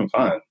 We're having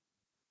fun.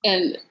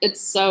 And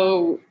it's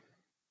so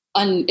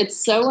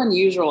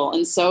unusual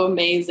and so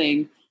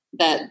amazing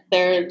that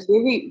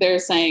they're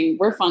saying,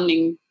 we're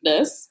funding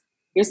this.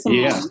 Here's some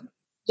money.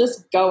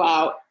 Just go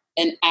out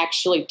and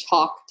actually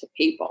talk to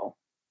people.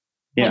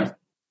 Yeah.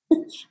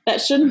 That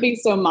shouldn't be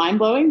so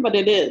mind-blowing, but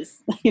it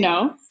is,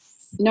 no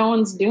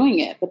one's doing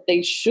it, but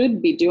they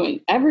should be doing.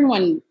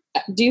 Everyone,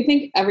 do you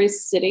think every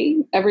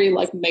city, every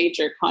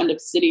major kind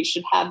of city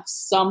should have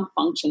some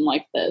function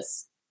like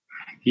this?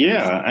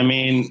 Yeah.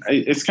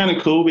 It's kind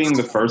of cool being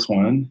the first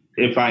one.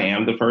 If I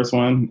am the first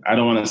one, I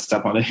don't want to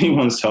step on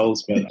anyone's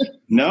toes, but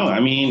no,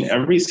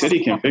 every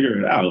city can figure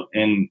it out.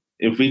 And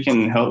if we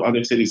can help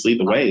other cities lead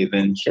the way,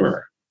 then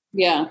sure.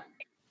 Yeah.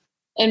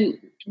 And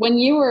when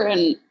you were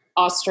in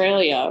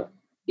Australia,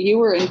 you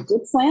were in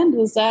Gippsland?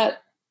 Was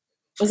that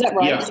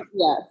right?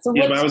 Yeah. So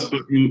but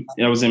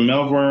I was in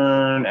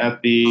Melbourne at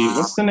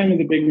what's the name of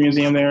the big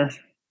museum there?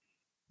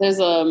 There's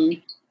a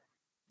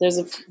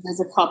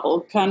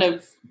couple kind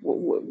of,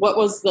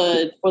 was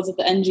it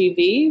the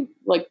NGV?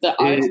 The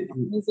art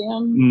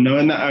museum? No,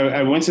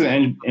 I went to the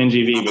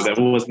NGV, but that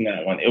wasn't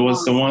that one. It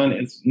was the one,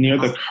 it's near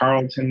the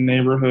Carlton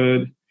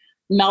neighborhood.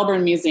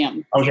 Melbourne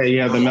Museum. Okay,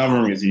 yeah, the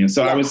Melbourne Museum.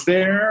 So I was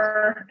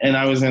there, and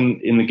I was in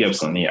the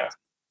Gippsland, yeah.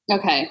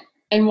 Okay.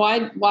 And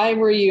why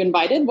were you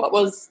invited? What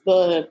was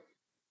the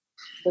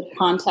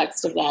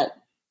context of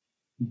that?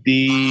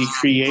 The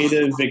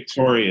Creative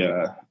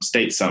Victoria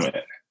State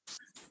Summit.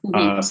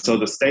 Mm-hmm. So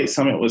the State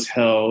Summit was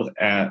held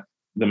at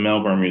the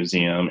Melbourne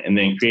Museum, and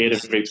then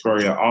Creative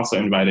Victoria also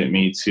invited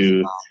me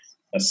to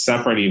a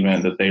separate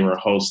event that they were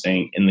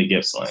hosting in the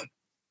Gippsland.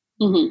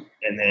 Mm-hmm.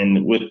 And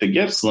then with the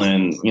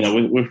Gippsland,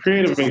 with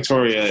Creative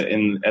Victoria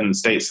and the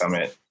State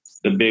Summit,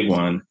 the big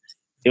one,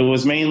 it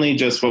was mainly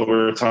just what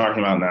we're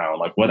talking about now,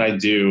 like what I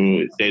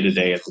do day to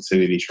day at the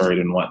city of Detroit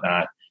and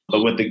whatnot.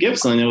 But with the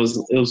Gippsland, it was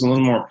a little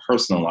more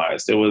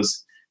personalized. It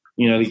was,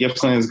 the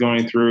Gippsland is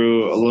going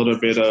through a little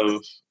bit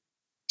of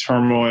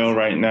turmoil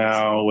right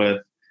now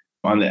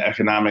on the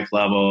economic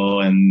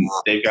level, and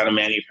they've got a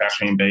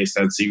manufacturing base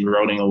that's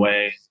eroding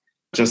away,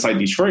 just like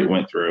Detroit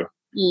went through.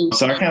 Mm.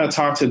 So I kind of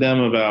talked to them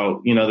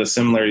about, the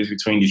similarities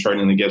between Detroit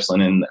and the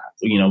Gippsland and,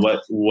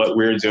 what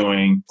we're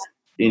doing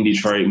in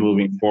Detroit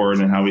moving forward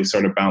and how we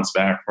sort of bounce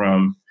back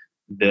from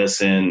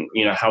this and,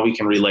 how we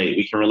can relate.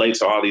 We can relate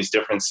to all these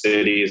different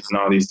cities and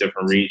all these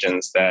different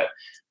regions that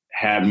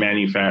have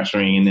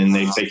manufacturing, and then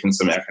they've taken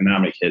some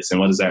economic hits. And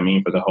what does that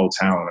mean for the whole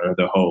town or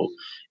the whole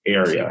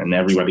area and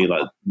everybody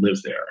that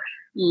lives there?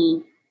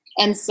 Mm.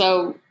 And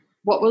so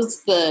what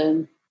was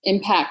the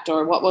impact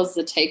or what was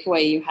the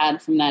takeaway you had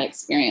from that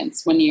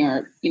experience when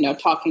you're,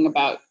 talking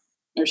about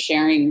or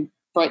sharing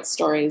Detroit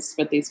stories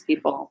with these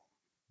people?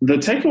 The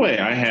takeaway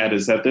I had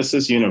is that this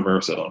is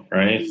universal,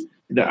 right?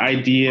 The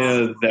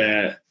idea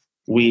that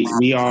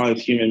we all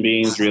as human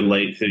beings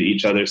relate to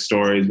each other's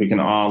stories. We can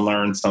all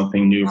learn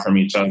something new from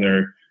each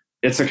other.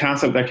 It's a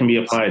concept that can be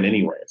applied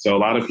anywhere. So a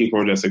lot of people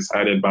are just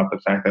excited about the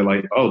fact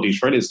that oh,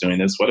 Detroit is doing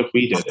this. What if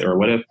we did it? Or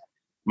what if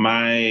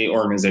my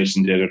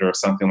organization did it or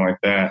something like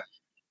that?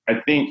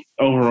 I think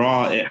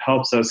overall it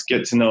helps us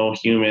get to know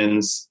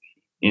humans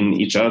in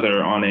each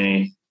other on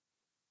a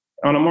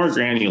more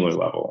granular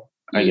level,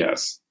 I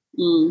guess.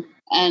 Mm.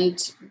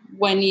 And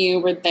when you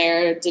were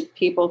there, did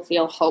people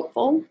feel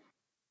hopeful?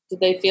 Did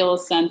they feel a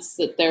sense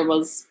that there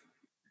was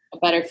a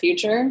better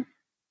future?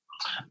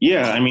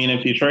 Yeah,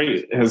 if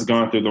Detroit has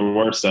gone through the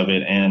worst of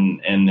it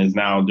and is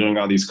now doing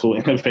all these cool,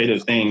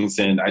 innovative things,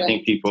 and I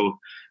think people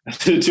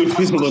to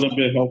feel a little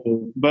bit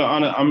hopeful. But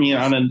on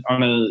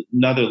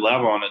another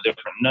level, on a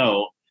different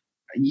note,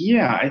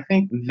 yeah, I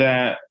think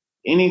that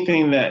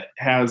anything that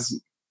has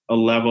a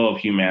level of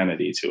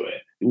humanity to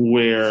it,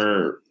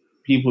 where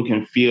people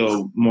can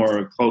feel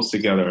more close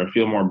together or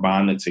feel more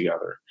bonded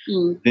together,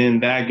 then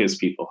that gives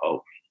people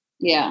hope.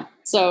 Yeah.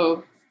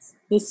 So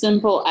the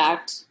simple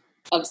act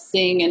of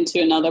seeing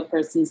into another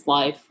person's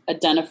life,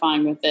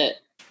 identifying with it,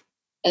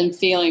 and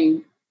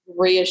feeling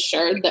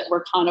reassured that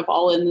we're kind of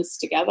all in this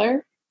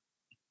together,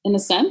 in a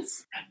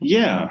sense.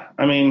 Yeah.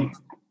 I mean,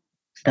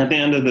 at the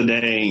end of the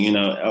day,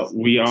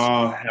 we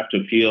all have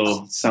to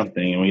feel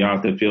something, and we all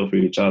have to feel for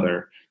each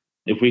other.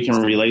 If we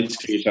can relate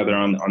to each other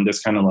on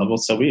this kind of level,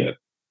 so be it.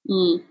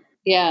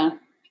 Yeah.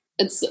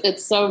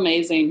 It's so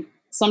amazing.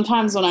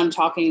 Sometimes when I'm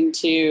talking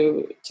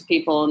to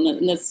people,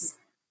 and this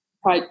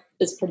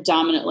is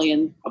predominantly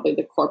in probably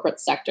the corporate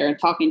sector, and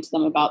talking to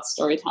them about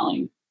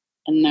storytelling,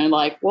 and they're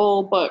like,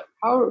 well, but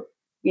how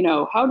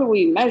do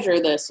we measure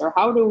this, or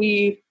how do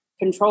we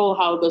control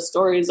how the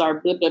stories are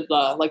blah, blah,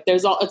 blah. Like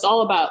it's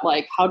all about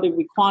like, how do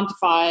we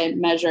quantify,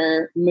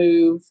 measure,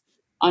 move,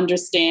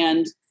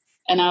 understand?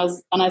 And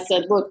I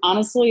said, look,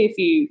 honestly,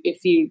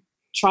 if you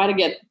try to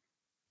get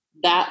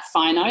that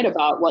finite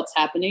about what's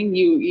happening,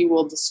 you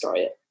will destroy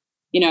it.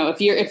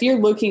 If you're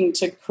looking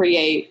to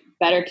create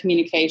better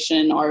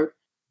communication or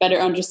better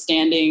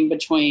understanding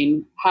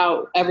between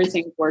how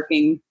everything's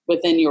working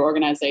within your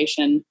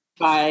organization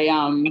by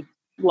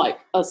like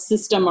a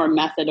system or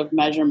method of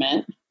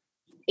measurement,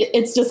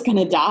 it's just going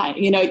to die.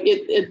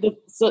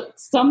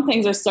 Some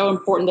things are so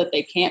important that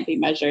they can't be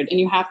measured, and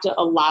you have to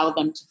allow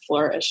them to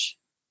flourish.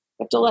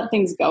 You have to let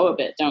things go a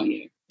bit, don't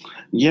you?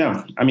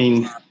 Yeah. I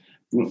mean,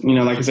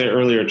 like I said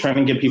earlier, trying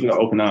to get people to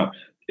open up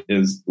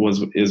is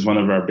one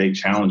of our big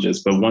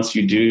challenges. But once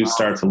you do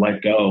start to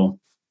let go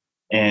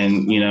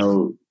and,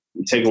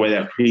 take away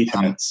that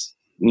pretense,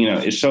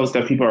 it shows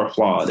that people are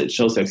flawed. It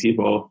shows that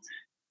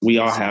we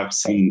all have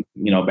some,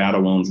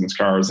 battle wounds and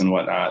scars and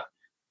whatnot.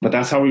 But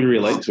that's how we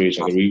relate to each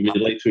other. We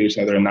relate to each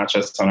other, and not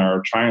just on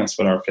our triumphs,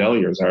 but our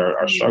failures,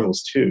 our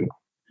struggles too.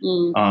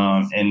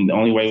 And the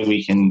only way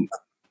we can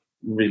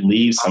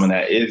relieve some of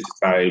that is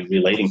by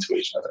relating to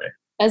each other.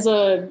 As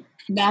a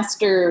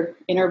master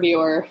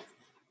interviewer,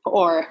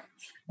 or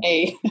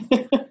a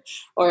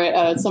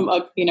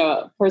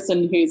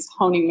person who's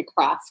honing the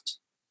craft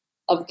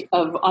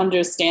of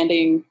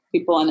understanding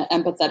people on an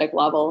empathetic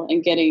level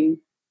and getting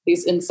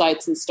these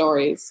insights and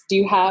stories, do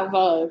you have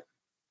a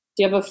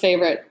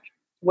favorite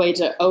way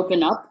to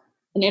open up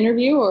an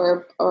interview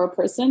or a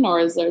person, or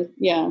is there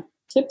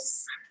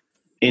tips?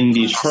 In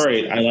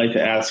Detroit, I like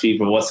to ask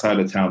people what side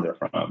of town they're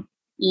from.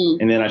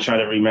 And then I try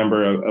to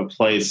remember a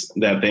place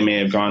that they may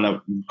have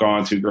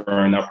gone to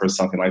growing up or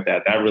something like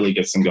that. That really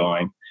gets them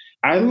going.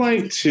 I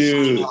like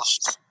to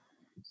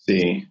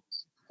see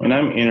when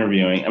I'm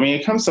interviewing. I mean,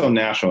 it comes so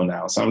natural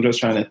now. So I'm just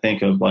trying to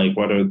think of like,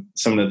 what are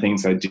some of the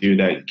things I do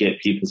that get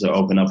people to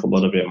open up a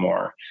little bit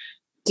more.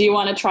 Do you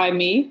want to try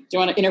me? Do you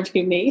want to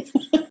interview me?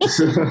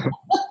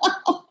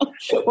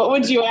 What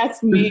would you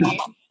ask me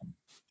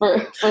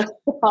for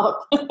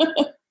help?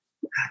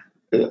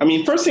 I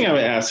mean, first thing I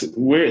would ask,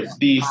 where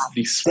the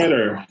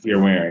sweater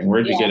you're wearing,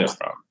 where'd you get it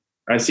from?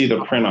 I see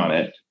the print on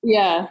it.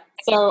 Yeah.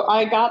 So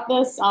I got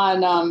this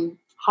on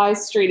High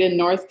Street in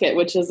Northcote,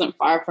 which isn't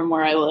far from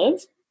where I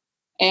live.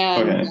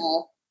 And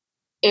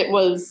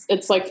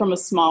it's like from a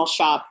small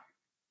shop.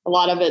 A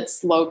lot of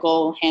it's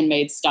local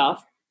handmade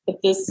stuff. But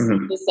this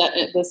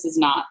is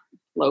not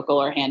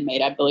local or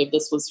handmade. I believe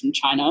this was from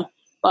China.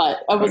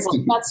 But I was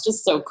like, that's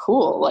just so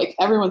cool. Like,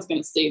 everyone's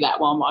going to see that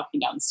while I'm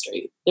walking down the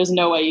street. There's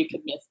no way you could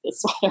miss this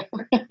sweater.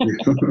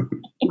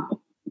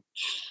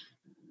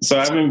 So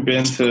I haven't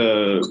been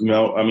to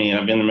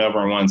I've been to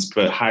Melbourne once,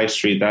 but High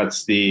Street,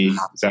 is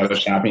that a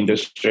shopping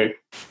district?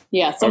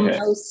 Yeah. So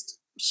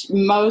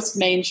most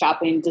main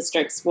shopping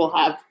districts will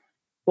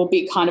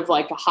be kind of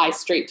like a high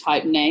street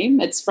type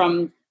name. It's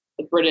from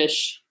the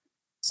British.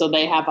 So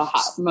they have the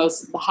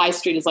high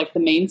street is like the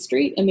main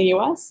street in the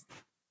US.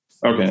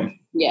 Okay.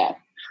 Yeah.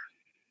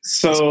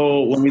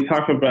 So when we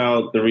talk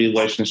about the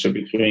relationship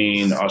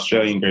between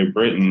Australia and Great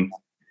Britain,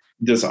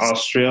 does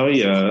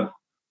Australia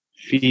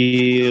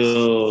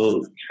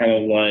feel kind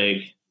of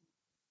like,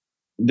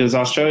 does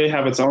Australia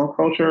have its own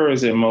culture, or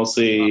is it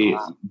mostly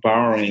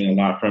borrowing a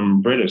lot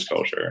from British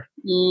culture?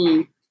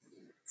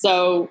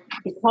 So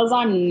because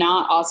I'm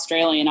not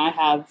Australian, I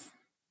have,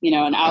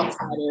 an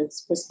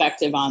outsider's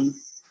perspective on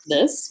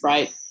this,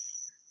 right?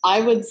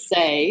 I would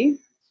say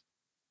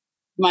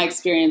my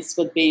experience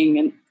with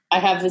I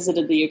have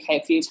visited the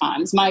UK a few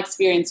times. My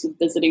experience with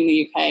visiting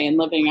the UK and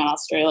living in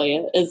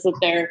Australia is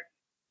that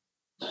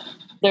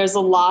there's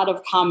a lot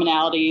of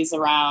commonalities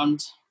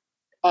around,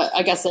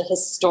 I guess, a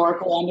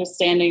historical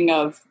understanding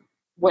of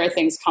where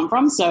things come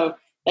from. So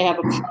they have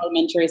a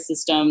parliamentary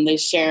system. They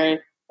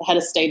share the head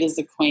of state as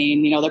the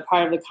Queen. They're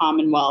part of the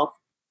Commonwealth.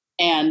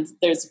 And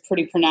there's a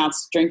pretty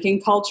pronounced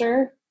drinking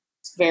culture.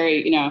 It's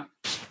very,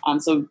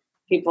 so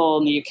people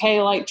in the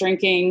UK like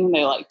drinking.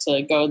 They like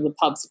to go to the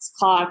pub 6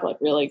 o'clock, like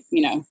really,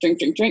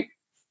 drink.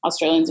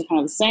 Australians are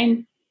kind of the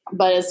same.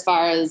 But as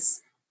far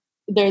as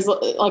there's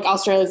like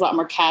Australia's a lot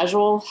more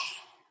casual.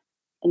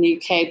 In the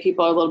UK,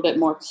 people are a little bit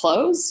more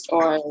closed,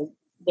 or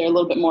they're a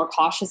little bit more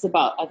cautious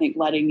about, I think,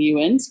 letting you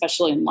in,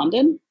 especially in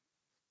London.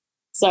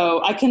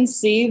 So I can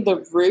see the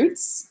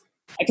roots.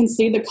 I can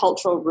see the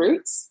cultural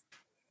roots.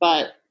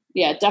 But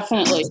yeah,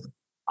 definitely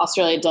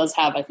Australia does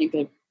have, I think,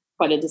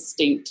 quite a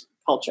distinct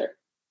culture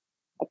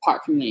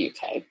apart from the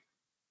UK.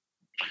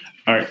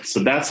 All right. So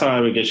that's how I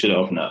would get you to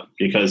open up,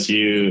 because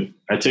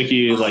I took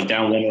you like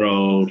down one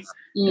road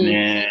and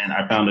then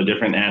I found a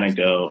different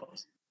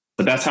anecdote,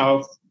 but that's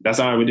how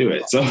I would do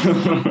it. So,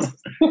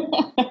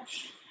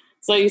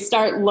 so you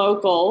start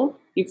local,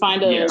 you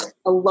find a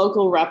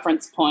local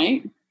reference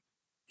point.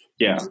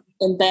 Yeah.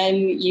 And then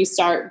you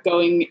start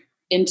going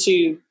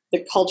into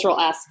the cultural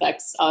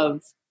aspects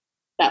of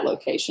that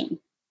location.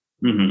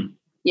 Mm-hmm.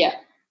 Yeah.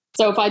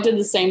 So if I did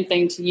the same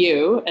thing to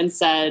you and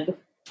said,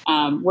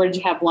 where did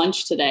you have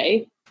lunch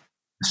today?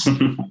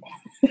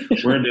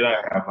 Where did I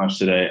have lunch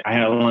today? I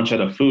had lunch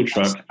at a food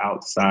truck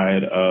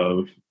outside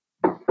of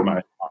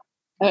my...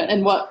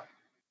 And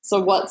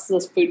what's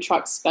this food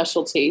truck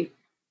specialty?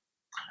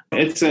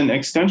 It's an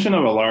extension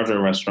of a larger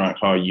restaurant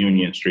called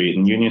Union Street.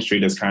 And Union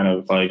Street is kind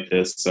of like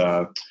this,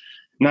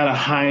 not a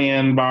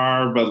high-end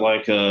bar, but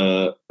like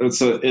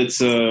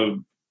it's a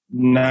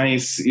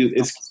nice,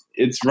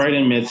 it's right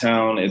in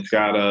Midtown. It's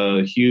got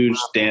a huge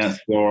dance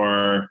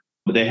floor.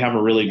 They have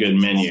a really good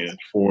menu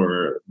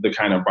for the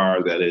kind of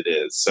bar that it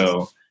is.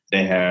 So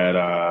they had,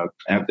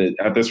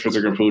 at this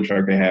particular food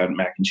truck, they had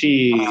mac and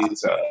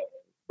cheese,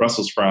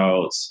 Brussels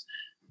sprouts,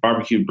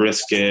 barbecue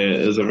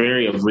brisket. It was a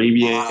very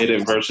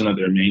abbreviated version of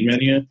their main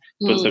menu,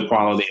 but the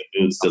quality of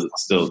food is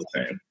still the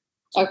same.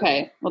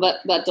 Okay. Well,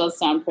 that does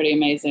sound pretty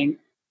amazing.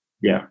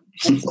 Yeah.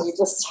 And so you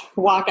just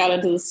walk out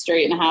into the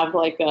street and have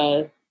like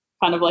a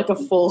kind of like a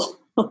full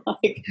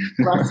like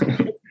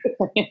restaurant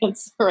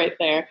experience right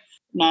there.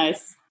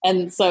 Nice.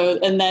 And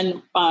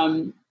then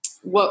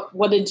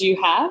what did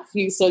you have?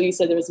 So you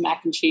said there was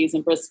mac and cheese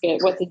and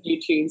brisket. What did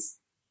you choose?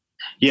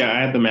 Yeah,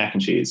 I had the mac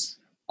and cheese.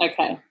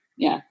 Okay.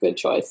 Yeah, good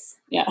choice.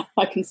 Yeah,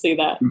 I can see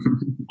that.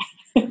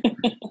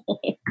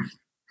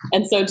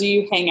 And so do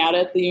you hang out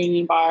at the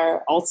Union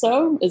Bar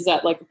also? Is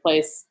that like a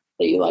place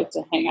that you like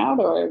to hang out,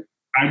 or?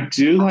 I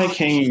do like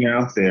hanging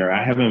out there.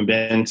 I haven't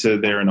been to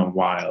there in a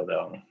while,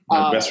 though.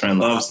 My best friend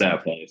loves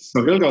that place.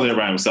 So he'll go there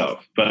by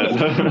himself, but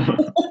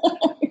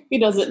he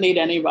doesn't need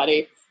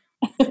anybody.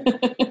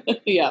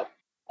 Yeah.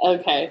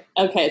 Okay.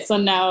 So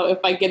now if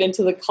I get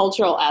into the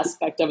cultural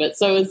aspect of it,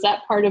 so is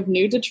that part of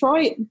New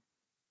Detroit?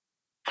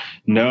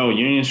 No,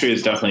 Union Street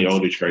is definitely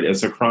Old Detroit.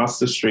 It's across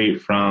the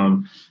street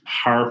from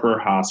Harper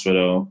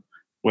Hospital,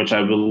 which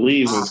I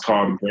believe was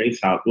called Grace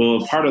Hospital.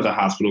 Well, part of the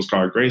hospital is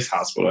called Grace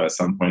Hospital at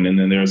some point, and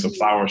then there's a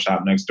flower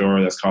shop next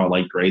door that's called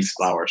like Grace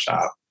Flower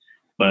Shop.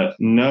 But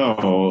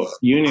no,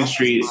 Union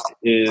Street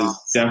is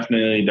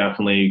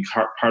definitely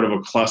part of a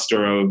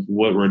cluster of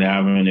Woodward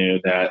Avenue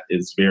that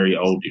is very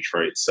Old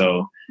Detroit.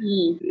 So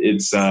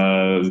it's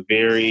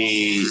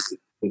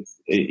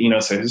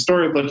it's a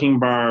historic looking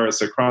bar.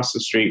 It's across the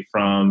street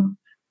from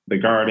the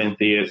Garden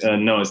Theater.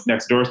 No, it's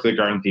next door to the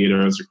Garden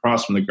Theater. It's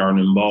across from the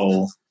Garden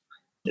Bowl.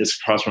 It's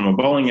across from a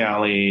bowling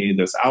alley,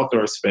 this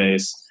outdoor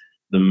space,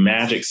 the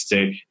Magic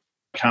Stick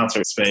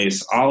concert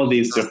space, all of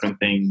these different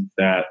things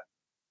that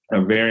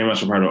are very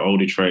much a part of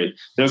Old Detroit.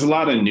 There's a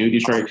lot of New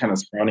Detroit kind of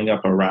sprouting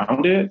up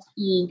around it,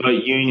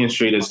 but Union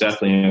Street is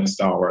definitely a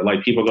stalwart.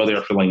 Like people go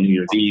there for like New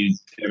Year's Eve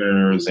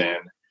dinners, and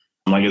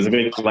like it's a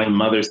big like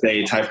Mother's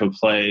Day type of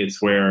place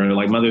where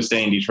like Mother's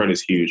Day in Detroit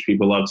is huge.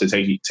 People love to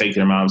take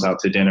their moms out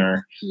to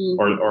dinner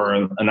or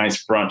a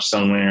nice brunch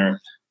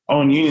somewhere.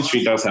 Oh, and Union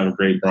Street does have a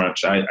great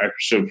brunch. I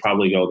should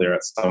probably go there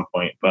at some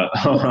point, but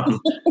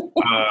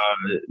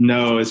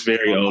no, it's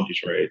very Old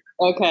Detroit.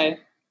 Okay.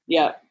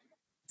 Yeah.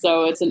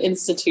 So it's an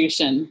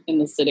institution in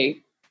the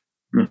city.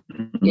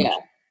 Mm-hmm. Yeah.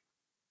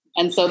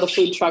 And so the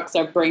food trucks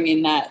are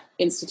bringing that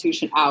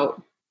institution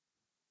out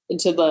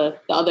into the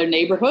other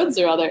neighborhoods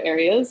or other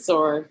areas,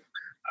 or?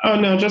 Oh,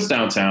 no, just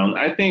downtown.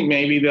 I think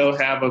maybe they'll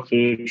have a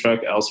food truck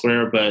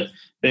elsewhere, but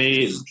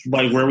they,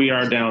 like where we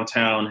are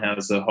downtown,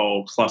 has a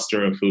whole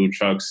cluster of food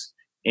trucks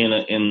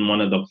in one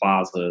of the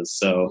plazas.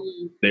 So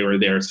they were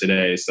there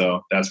today.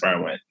 So that's where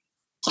I went.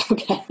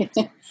 Okay.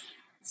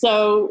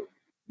 So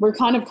we're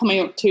kind of coming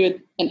up to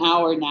an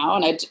hour now,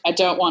 and I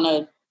don't want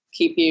to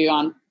keep you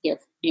on here,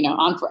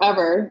 on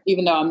forever,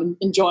 even though I'm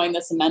enjoying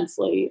this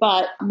immensely.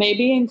 But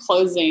maybe in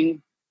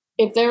closing,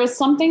 if there was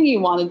something you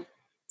wanted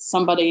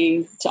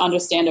somebody to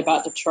understand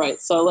about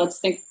Detroit, so let's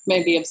think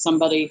maybe of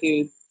somebody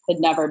who had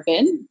never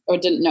been or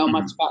didn't know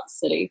much about the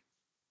city,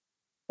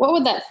 what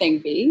would that thing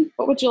be?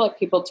 What would you like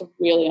people to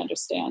really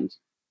understand?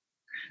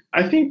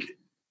 I think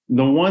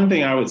the one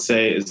thing I would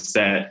say is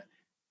that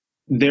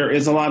there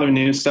is a lot of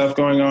new stuff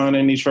going on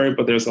in Detroit,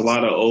 but there's a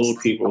lot of old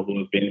people who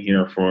have been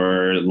here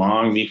for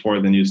long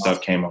before the new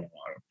stuff came along.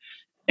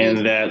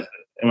 And that,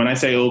 when I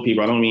say old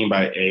people, I don't mean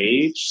by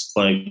age,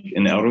 like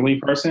an elderly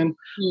person,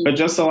 but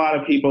just a lot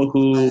of people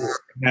who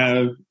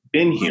have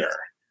been here.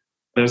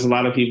 there's a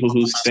lot of people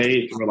who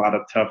stayed through a lot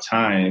of tough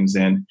times,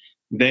 and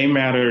they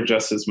matter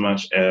just as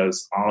much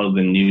as all of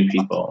the new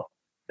people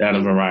that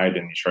have arrived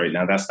in Detroit.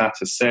 Now, that's not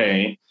to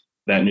say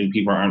that new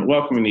people aren't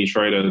welcome in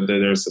Detroit, or that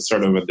there's a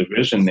sort of a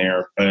division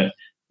there, but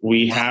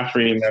we have to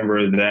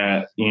remember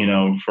that,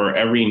 for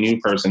every new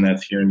person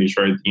that's here in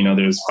Detroit,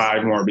 there's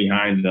 5 more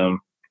behind them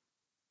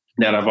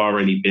that have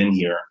already been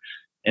here,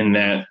 and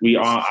that we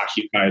all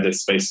occupy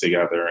this space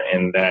together,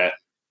 and that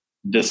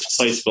this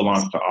place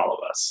belongs to all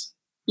of us.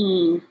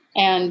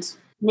 And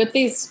with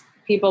these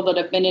people that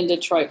have been in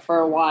Detroit for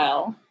a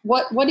while,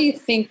 what do you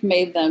think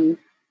made them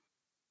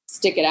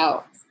stick it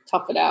out,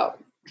 tough it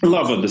out?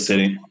 Love of the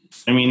city.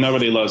 I mean,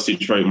 nobody loves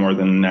Detroit more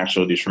than an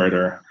actual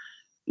Detroiter.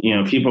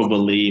 People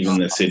believe in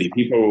the city.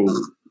 People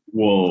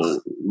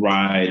will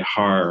ride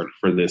hard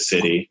for this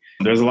city.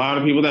 There's a lot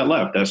of people that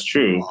left. That's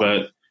true.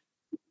 But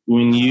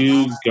when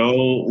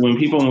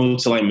people move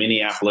to like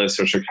Minneapolis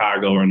or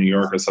Chicago or New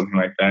York or something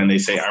like that, and they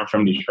say, I'm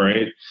from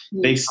Detroit,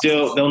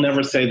 they'll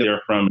never say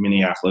they're from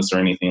Minneapolis or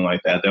anything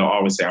like that. They'll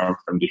always say, I'm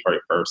from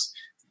Detroit first.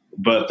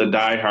 But the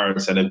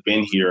diehards that have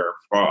been here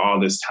for all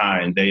this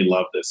time, they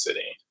love this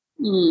city.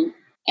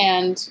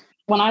 And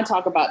when I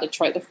talk about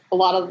Detroit, a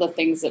lot of the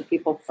things that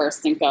people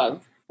first think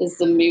of is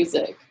the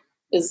music,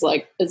 is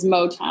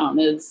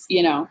Motown,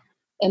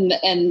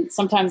 and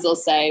sometimes they'll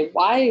say,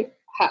 why,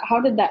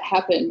 how did that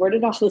happen? Where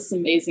did all this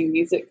amazing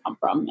music come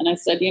from? And I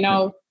said,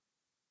 I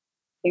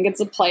think it's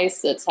a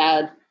place that's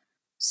had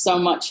so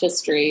much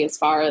history as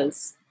far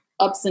as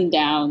ups and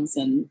downs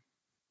and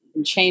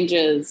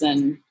changes,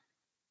 and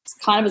it's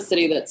kind of a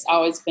city that's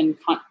always been,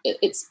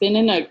 it's been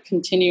in a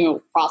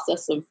continual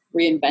process of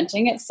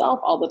reinventing itself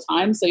all the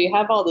time. So you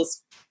have all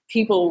this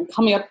people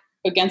coming up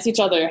against each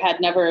other, had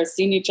never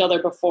seen each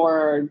other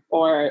before,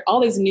 or all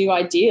these new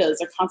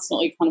ideas are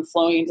constantly kind of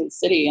flowing into the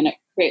city, and it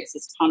creates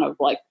this kind of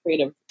like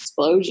creative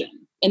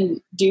explosion.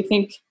 And do you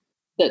think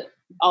that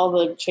all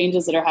the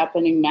changes that are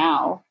happening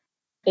now,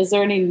 is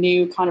there any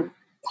new kind of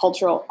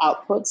cultural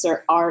outputs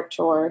or art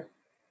or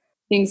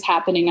things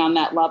happening on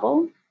that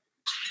level?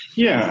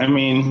 Yeah, I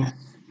mean,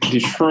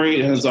 Detroit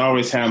has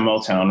always had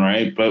Motown,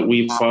 right? But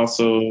we've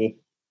also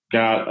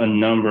got a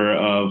number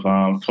of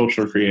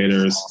cultural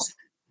creators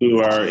who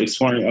are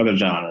exploring other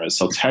genres.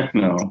 So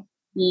techno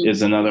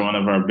is another one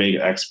of our big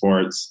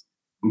exports.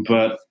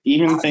 But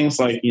even things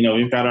like,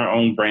 we've got our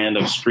own brand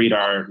of street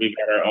art, we've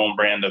got our own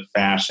brand of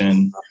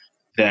fashion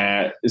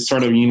that is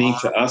sort of unique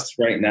to us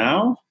right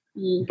now,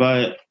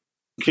 but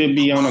could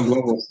be on a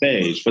global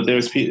stage. But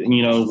there's,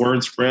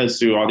 word spreads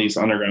through all these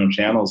underground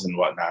channels and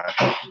whatnot.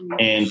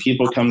 And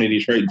people come to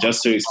Detroit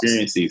just to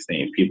experience these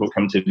things. People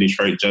come to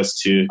Detroit just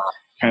to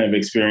kind of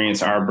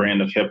experience our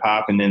brand of hip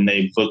hop. And then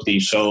they book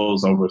these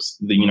shows over,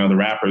 the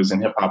rappers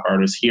and hip hop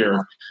artists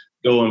here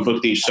go and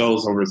book these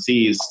shows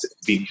overseas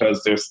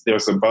because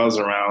there's a buzz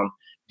around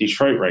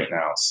Detroit right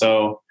now.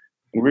 So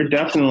we're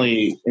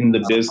definitely in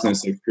the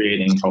business of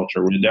creating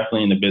culture. We're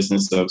definitely in the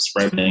business of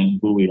spreading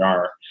who we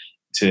are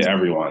to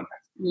everyone.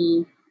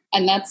 And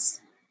that's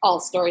all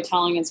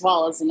storytelling as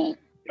well, isn't it?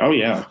 Oh,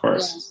 yeah, of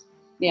course.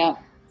 Yeah.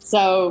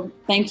 So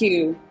thank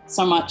you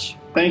so much.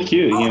 Thank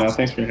you.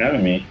 Thanks for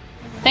having me.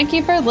 Thank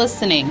you for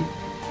listening.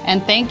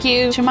 And thank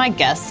you to my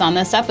guests on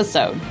this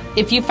episode.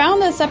 If you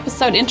found this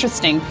episode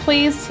interesting,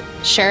 please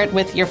share it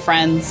with your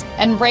friends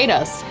and rate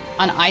us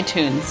on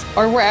iTunes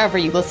or wherever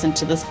you listen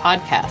to this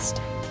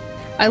podcast.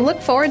 I look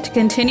forward to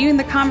continuing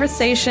the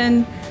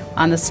conversation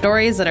on the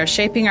stories that are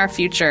shaping our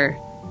future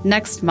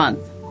next month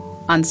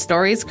on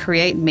Stories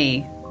Create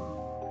Me.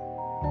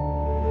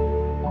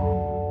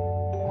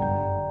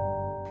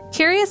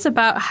 Curious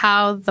about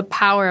how the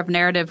power of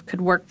narrative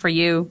could work for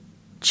you?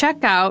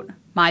 Check out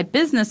my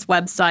business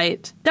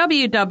website,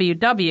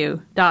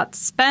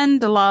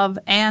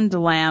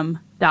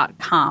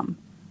 www.spendloveandlamb.com.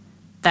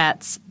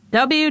 That's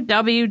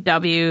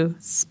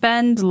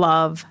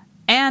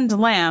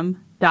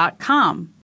www.spendloveandlamb.com.